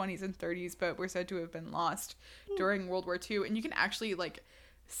in the 20s and 30s, but were said to have been lost during World War II. And you can actually like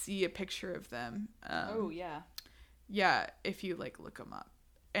see a picture of them. Yeah, if you like look them up.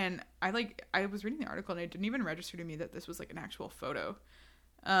 And I was reading the article and it didn't even register to me that this was like an actual photo.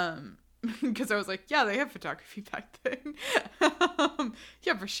 Because I was like, yeah, they have photography back then.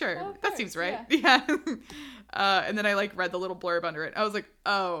 Yeah, for sure. Well, that course, seems right. Yeah. And then I like read the little blurb under it. I was like,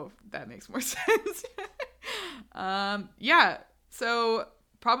 oh, that makes more sense. Yeah. So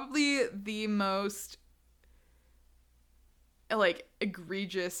probably the most like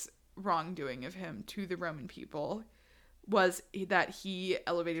egregious wrongdoing of him to the Roman people was that he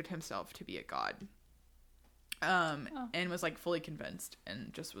elevated himself to be a god. And was like fully convinced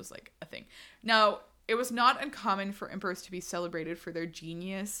and just was like a thing. Now, it was not uncommon for emperors to be celebrated for their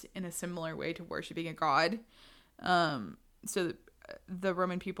genius in a similar way to worshiping a god. So the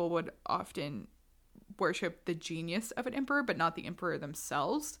Roman people would often worship the genius of an emperor, but not the emperor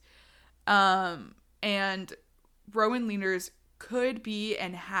themselves. And Roman leaders could be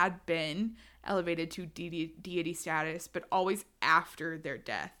and had been elevated to deity status, but always after their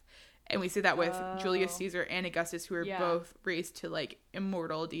death. And we see that with Julius Caesar and Augustus, who are both raised to like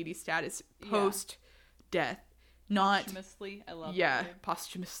immortal deity status post death. Not posthumously. I love that word.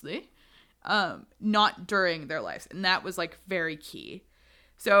 Posthumously. Not during their lives. And that was like very key.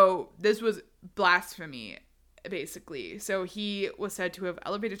 So this was blasphemy, basically. So he was said to have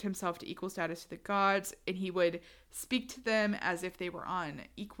elevated himself to equal status to the gods, and he would speak to them as if they were on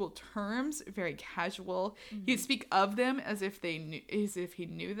equal terms, very casual. Mm-hmm. He'd speak of them as if he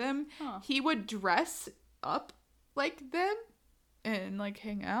knew them. Huh. He would dress up like them and like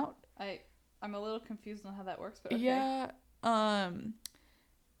hang out. I'm a little confused on how that works, but okay. Yeah.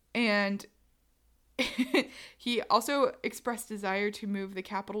 And he also expressed desire to move the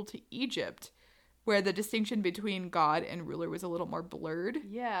capital to Egypt, where the distinction between god and ruler was a little more blurred.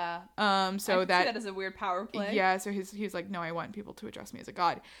 Yeah. So I see that as a weird power play. Yeah, so he's like, no, I want people to address me as a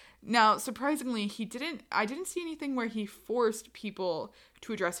god. Now, surprisingly, I didn't see anything where he forced people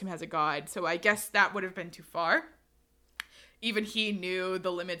to address him as a god, so I guess that would have been too far. Even he knew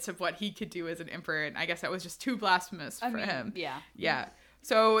the limits of what he could do as an emperor, and I guess that was just too blasphemous for him. Yeah. Yeah.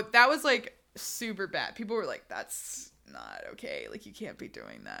 So that was like super bad. People were like, that's not okay. Like, you can't be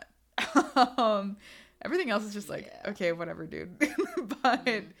doing that. Everything else is just like, okay, whatever, dude.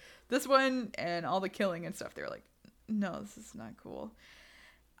 But this one and all the killing and stuff, they were like, no, this is not cool.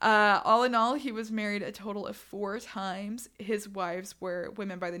 All in all, he was married a total of 4 times. His wives were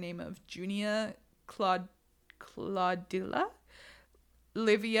women by the name of Junia, Claudilla,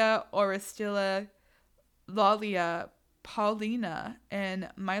 Livia, Orestilla, Lollia, Paulina, and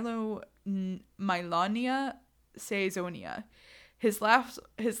Mylonia Caesonia. His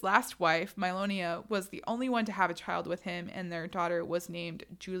last wife, Mylonia, was the only one to have a child with him, and their daughter was named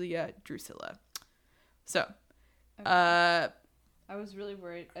Julia Drusilla. So, I was really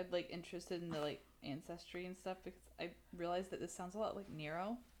worried. I'd like interested in the like ancestry and stuff because I realized that this sounds a lot like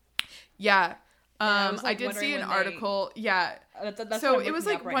Nero. Yeah. I did see an article. Yeah. That's so it was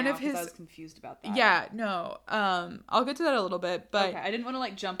like one of his. I was confused about that. Yeah. No. I'll get to that a little bit, but okay. I didn't want to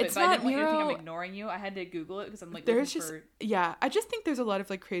like jump it, but I didn't want you to think I'm ignoring you. I had to Google it because I'm like, there's just yeah. I just think there's a lot of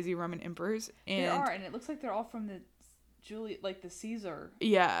like crazy Roman emperors, and there are, and it looks like they're all from the the Caesar.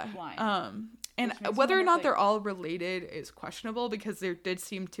 Yeah. Line. And whether or not they're all related is questionable because there did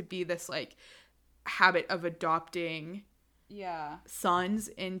seem to be this like habit of adopting. Yeah. Sons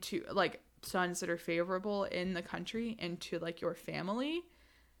into like. Sons that are favorable in the country into like your family.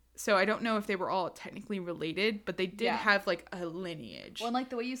 So I don't know if they were all technically related, but they did have like a lineage. Well, and like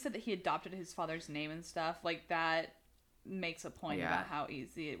the way you said that he adopted his father's name and stuff, like that makes a point about how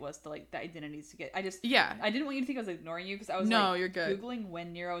easy it was to like the identities to get. I didn't want you to think I was ignoring you because I was you're good. Googling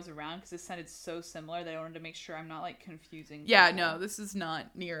when Nero was around because it sounded so similar that I wanted to make sure I'm not like confusing. Yeah, people. No, this is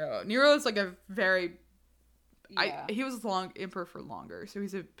not Nero. Nero is like a very he was emperor for longer, so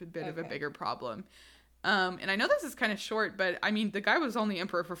he's a bit of a bigger problem. And I know this is kind of short, but I mean, the guy was only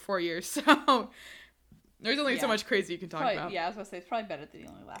emperor for 4 years, so there's only so much crazy you can talk about. Yeah, I was gonna say it's probably better that he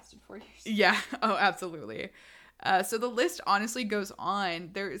only lasted 4 years. Yeah. Oh, absolutely. So the list honestly goes on.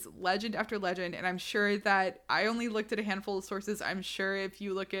 There is legend after legend, and I'm sure that I only looked at a handful of sources. I'm sure if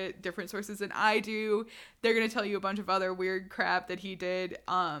you look at different sources than I do, they're gonna tell you a bunch of other weird crap that he did.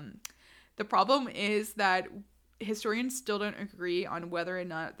 The problem is that historians still don't agree on whether or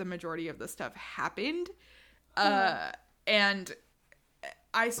not the majority of this stuff happened. And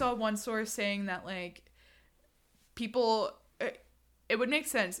I saw one source saying that like people, it would make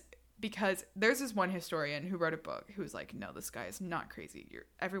sense because there's this one historian who wrote a book who was like, no, this guy is not crazy.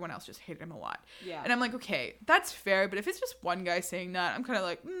 Everyone else just hated him a lot. Yeah. And I'm like, okay, that's fair. But if it's just one guy saying that, I'm kind of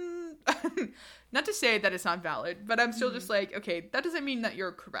like, not to say that it's not valid, but I'm still just like, okay, that doesn't mean that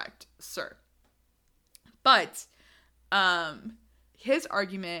you're correct, sir. But his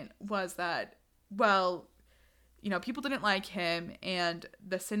argument was that, well, people didn't like him and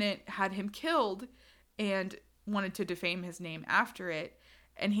the Senate had him killed and wanted to defame his name after it.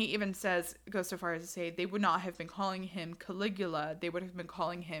 And he even goes so far as to say they would not have been calling him Caligula. They would have been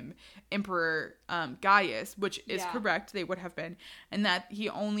calling him Emperor Gaius, which is correct. They would have been. And that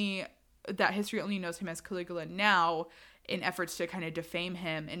history only knows him as Caligula now in efforts to kind of defame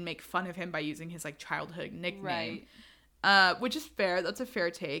him and make fun of him by using his like childhood nickname. Right. Which is fair. That's a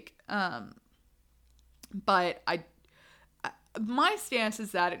fair take. But my stance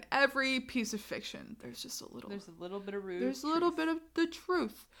is that in every piece of fiction, there's a little bit of There's a little bit of the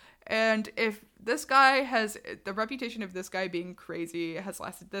truth. And if this guy has the reputation of this guy being crazy has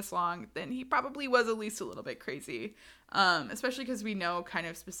lasted this long, then he probably was at least a little bit crazy. Especially because we know kind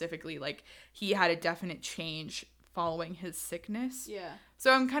of specifically like he had a definite change following his sickness. Yeah.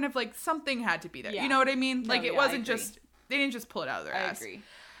 So I'm kind of like something had to be there. Yeah. You know what I mean? Like it wasn't just they didn't just pull it out of their ass. I agree.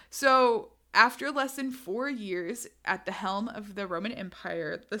 So after less than 4 years at the helm of the Roman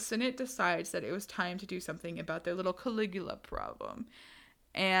Empire, the Senate decides that it was time to do something about their little Caligula problem.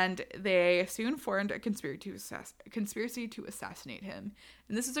 And they soon formed a conspiracy to assassinate him.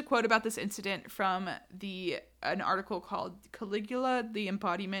 And this is a quote about this incident from an article called Caligula, the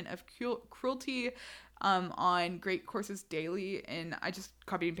Embodiment of Cruelty, on Great Courses Daily. And I just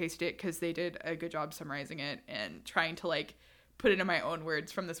copied and pasted it because they did a good job summarizing it and trying to like put it in my own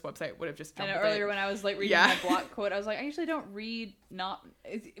words from this website would have just I know earlier when I was like reading my block quote, I was like, I usually don't read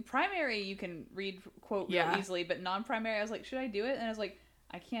primary. You can read quote real easily, but non-primary, I was like, should I do it? And I was like,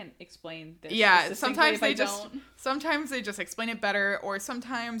 I can't explain this. Yeah, sometimes they just explain it better, or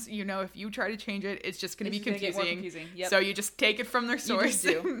sometimes if you try to change it, it's just going to be confusing. Yep. So you just take it from their source.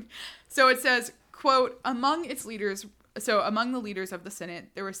 So it says, quote, among the leaders of the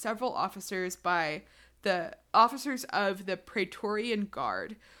Senate, there were several officers of the Praetorian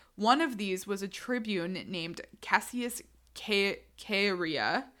Guard. One of these was a tribune named Cassius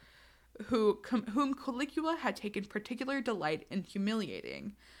Chaerea, whom Caligula had taken particular delight in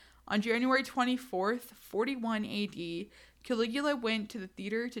humiliating. On January 24th, 41 AD, Caligula went to the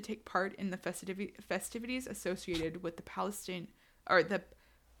theater to take part in the festivities associated with the Palatine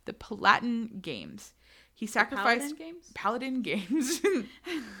Games. He sacrificed Paladin Games.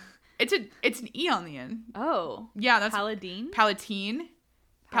 It's an E on the end. Oh. Yeah, that's Palatine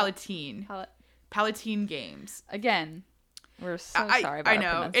Games. Again, we're so sorry about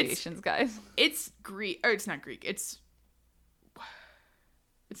our pronunciations, guys. It's Greek. Or it's not Greek. It's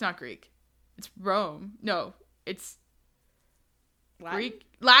not Greek. It's Rome. No, it's Latin? Greek.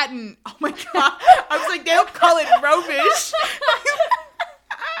 Latin. Oh my god. I was like, they don't call it Romish.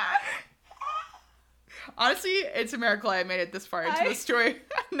 Honestly, it's a miracle I made it this far into the story,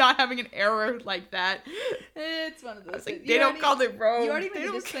 not having an error like that. It's one of those. Like, they don't call it Rome. You already made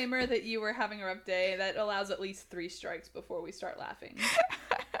a disclaimer that you were having a rough day. That allows at least 3 strikes before we start laughing.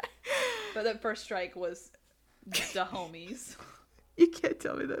 But the first strike was the homies. You can't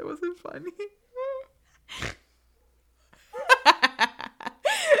tell me that it wasn't funny. Leave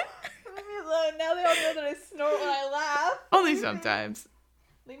me alone. Now they all know that I snort when I laugh. Only sometimes.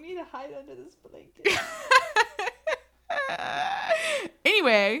 Leave me to hide under this blanket.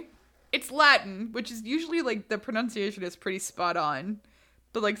 Anyway, it's Latin, which is usually like the pronunciation is pretty spot on.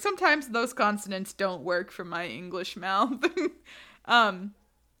 But like sometimes those consonants don't work from my English mouth.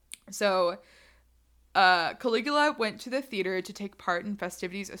 So Caligula went to the theater to take part in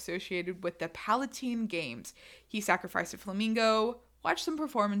festivities associated with the Palatine Games. He sacrificed a flamingo, watched some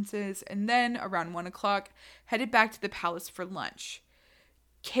performances, and then around 1:00 headed back to the palace for lunch.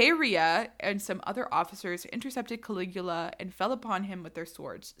 Chaerea and some other officers intercepted Caligula and fell upon him with their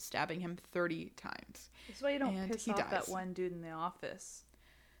swords, stabbing him 30 times. That's why you don't piss off that one dude in the office.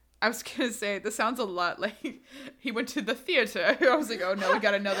 I was going to say, this sounds a lot like he went to the theater. I was like, oh no, we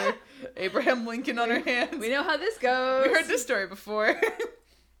got another Abraham Lincoln on our hands. We know how this goes. We heard this story before.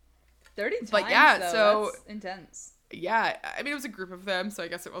 30 times, but yeah, though. So that's intense. Yeah, I mean, it was a group of them, so I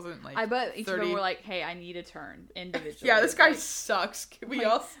guess it wasn't like I bet each 30. of them were like, hey, I need a turn individually. Yeah, this guy Like, sucks. Can we like,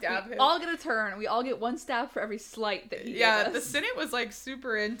 all stab we him? all get a turn. We all get one stab for every slight that he gave us. The Senate was like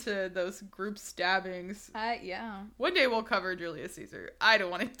super into those group stabbings. Yeah. One day we'll cover Julius Caesar. I don't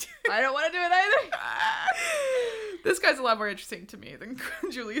want to do it. I don't want to do it either. This guy's a lot more interesting to me than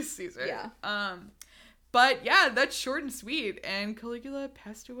Julius Caesar. Yeah. But yeah, that's short and sweet. And Caligula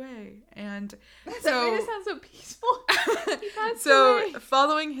passed away. And That so made it sound so peaceful. He passed so away.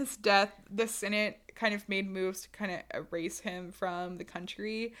 following his death, the Senate kind of made moves to kind of erase him from the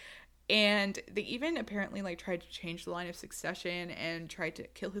country. And they even apparently like tried to change the line of succession and tried to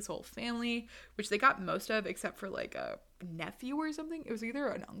kill his whole family, which they got most of except for like a nephew or something. It was either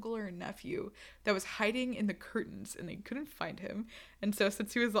an uncle or a nephew that was hiding in the curtains and they couldn't find him. And so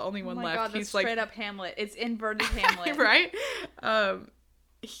since he was the only one Oh my left, God, he's that's like straight up Hamlet. It's inverted Hamlet. right?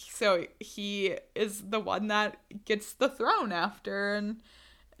 So he is the one that gets the throne after,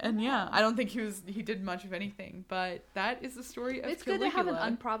 and yeah, I don't think he did much of anything, but that is the story of It's Caligula. good to have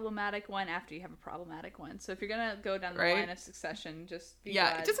an unproblematic one after you have a problematic one. So if you're gonna go down the Right? line of succession, just be Yeah,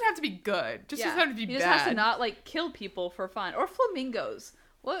 glad. it doesn't have to be good. Just doesn't have to be you bad. just have to not like kill people for fun or flamingos.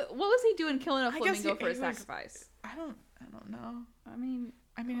 What was he doing killing a I guess flamingo for a he was- sacrifice? I don't know. I mean,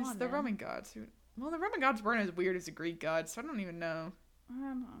 I mean, come it's on, the man. Roman gods who. Well, the Roman gods weren't as weird as the Greek gods, so I don't even know. I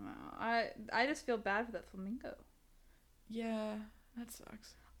don't know. I just feel bad for that flamingo. Yeah, that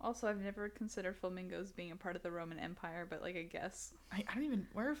sucks. Also, I've never considered flamingos being a part of the Roman Empire, but like I guess I don't even.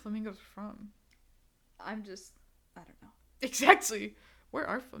 Where are flamingos from? I don't know. Exactly. Where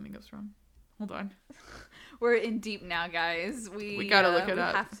are flamingos from? Hold on. We're in deep now, guys. We gotta look it we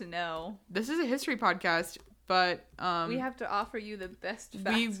up. have to know. This is a history podcast, but We have to offer you the best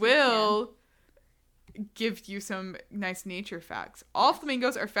facts we can. will give you some nice nature facts. All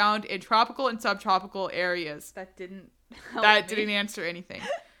flamingos are found in tropical and subtropical areas. That didn't help That me. didn't answer anything.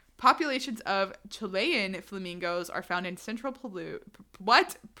 Populations of Chilean flamingos are found in central Peru.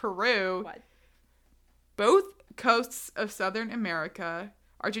 Peru. What? Both coasts of Southern America,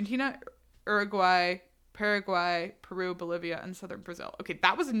 Argentina, Uruguay, Paraguay, Peru, Bolivia, and southern Brazil. Okay,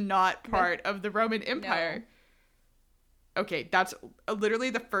 that was not part of the Roman Empire. Okay, that's literally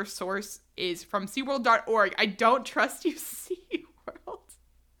the first source is from SeaWorld.org. I don't trust you, SeaWorld.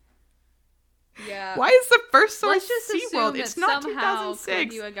 Yeah. Why is the first source Let's just SeaWorld? assume It's that not somehow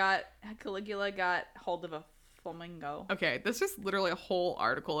 2006. Caligula got hold of a flamingo. Okay, that's just literally a whole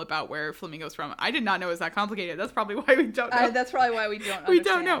article about where flamingos from. I did not know it was that complicated. That's probably why we don't know. That's probably why we don't. We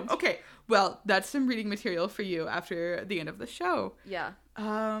don't know. understand. Okay, well, that's some reading material for you after the end of the show. Yeah.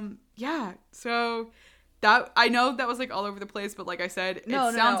 Yeah. So that I know that was like all over the place, but like I said, it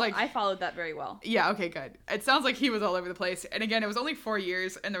sounds like I followed that very well. yeah. Okay, good. It sounds like he was all over the place. And again, it was only 4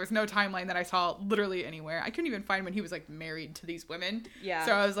 years, and there was no timeline that I saw literally anywhere. I couldn't even find when he was like married to these women. Yeah.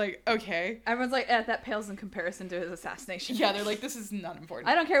 So I was like, okay. Everyone's like, that pales in comparison to his assassination. Yeah, they're like, this is not important.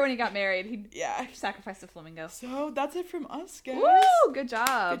 I don't care when he got married. He Yeah. sacrificed a flamingo. So that's it from us, guys. Woo! Good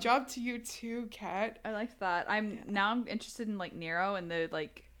job. Good job to you too, Kat. I liked that. I'm interested in like Nero and the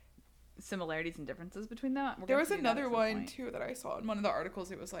like similarities and differences between them. We're There gonna was figure that out another at some one point. too that I saw in one of the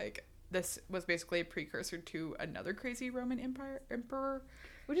articles. It was like this was basically a precursor to another crazy Roman emperor,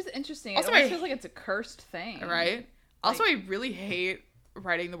 Which is interesting. Also, it almost I- feels like it's a cursed thing. right? Also, I really hate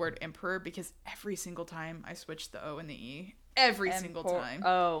writing the word emperor because every single time I switch the O and the E, every single time.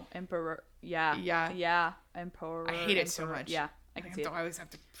 Oh, emperor. Yeah. Yeah. Yeah. Emperor. I hate it so emperor. much. Yeah. I can see it. I always have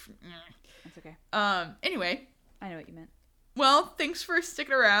to. It's okay. Anyway, I know what you meant. well, thanks for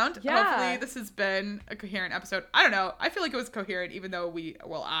sticking around. Yeah. Hopefully, this has been a coherent episode. I don't know. I feel like it was coherent, even though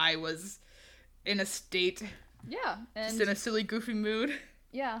I was in a state, Yeah. just And in a silly, goofy mood.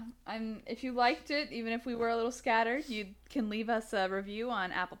 yeah, if you liked it, even if we were a little scattered, you can leave us a review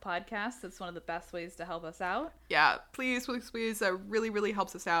on Apple Podcasts. That's one of the best ways to help us out. Yeah, please. That really, really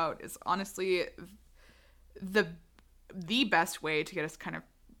helps us out. It's honestly the best way to get us kind of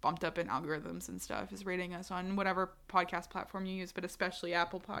bumped up in algorithms and stuff is rating us on whatever podcast platform you use, but especially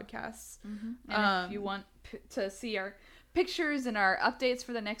Apple Podcasts. And if you want to see our pictures and our updates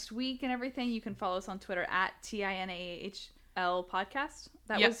for the next week and everything, you can follow us on Twitter at TINAHL Podcast.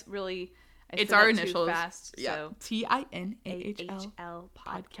 That Yep. was really... I It's said our that too initials. fast, Yeah, so TINAHL AHL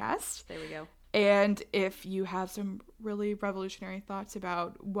podcast. There we go. And if you have some really revolutionary thoughts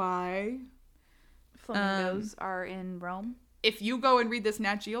about why, Flamingos are in Rome. if you go and read this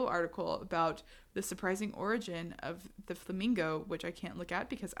Nat Geo article about the surprising origin of the flamingo, which I can't look at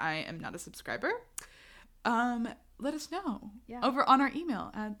because I am not a subscriber, let us know. Yeah. Over on our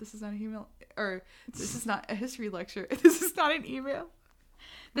email. This is not an email, or this is not a history lecture. This is not an email.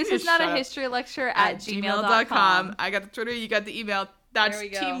 This You is not shut a up. history lecture at at gmail.com. I got the Twitter, you got the email. That's There we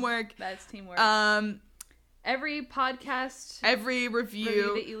go. teamwork. That's teamwork. Every podcast Every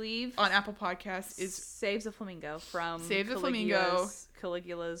review that you leave on Apple Podcasts is saves a flamingo from Save the Flamingo.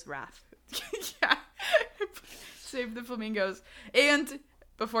 Caligula's wrath. yeah. Save the flamingos. And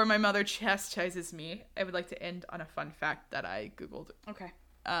before my mother chastises me, I would like to end on a fun fact that I Googled Okay.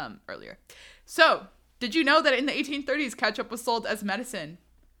 earlier. So, did you know that in the 1830s, ketchup was sold as medicine?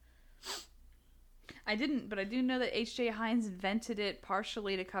 I didn't, but I do know that H.J. Heinz invented it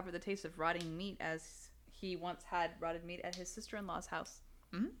partially to cover the taste of rotting meat, as he once had rotted meat at his sister-in-law's house.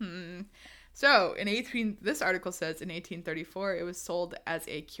 Mm-hmm. So, this article says in 1834, it was sold as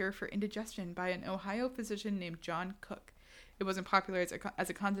a cure for indigestion by an Ohio physician named John Cook. It wasn't popular as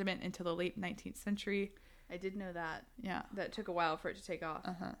a condiment until the late 19th century. I did know that. Yeah. That took a while for it to take off.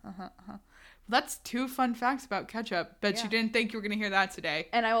 Well, that's 2 fun facts about ketchup. Bet you didn't think you were going to hear that today.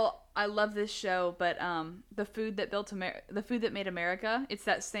 And I love this show, but the food that made America, it's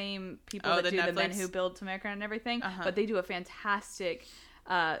that same people that do Netflix? The Men Who Built America and everything, but they do a fantastic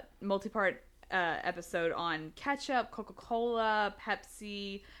multi-part episode on ketchup, Coca-Cola,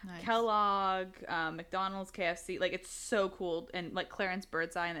 Pepsi, Kellogg, McDonald's, KFC. Like, it's so cool. And like Clarence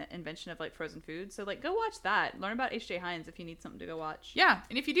Birdseye and the invention of like frozen food. So like, go watch that. Learn about H.J. Heinz if you need something to go watch. Yeah.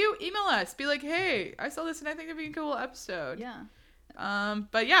 And if you do, email us. Be like, hey, I saw this and I think it'd be a cool episode. Yeah.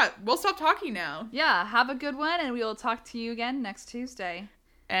 But yeah, we'll stop talking now. Yeah. Have a good one, and we will talk to you again next Tuesday.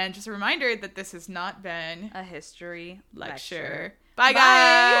 And just a reminder that this has not been a history lecture. lecture. Bye,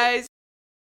 guys.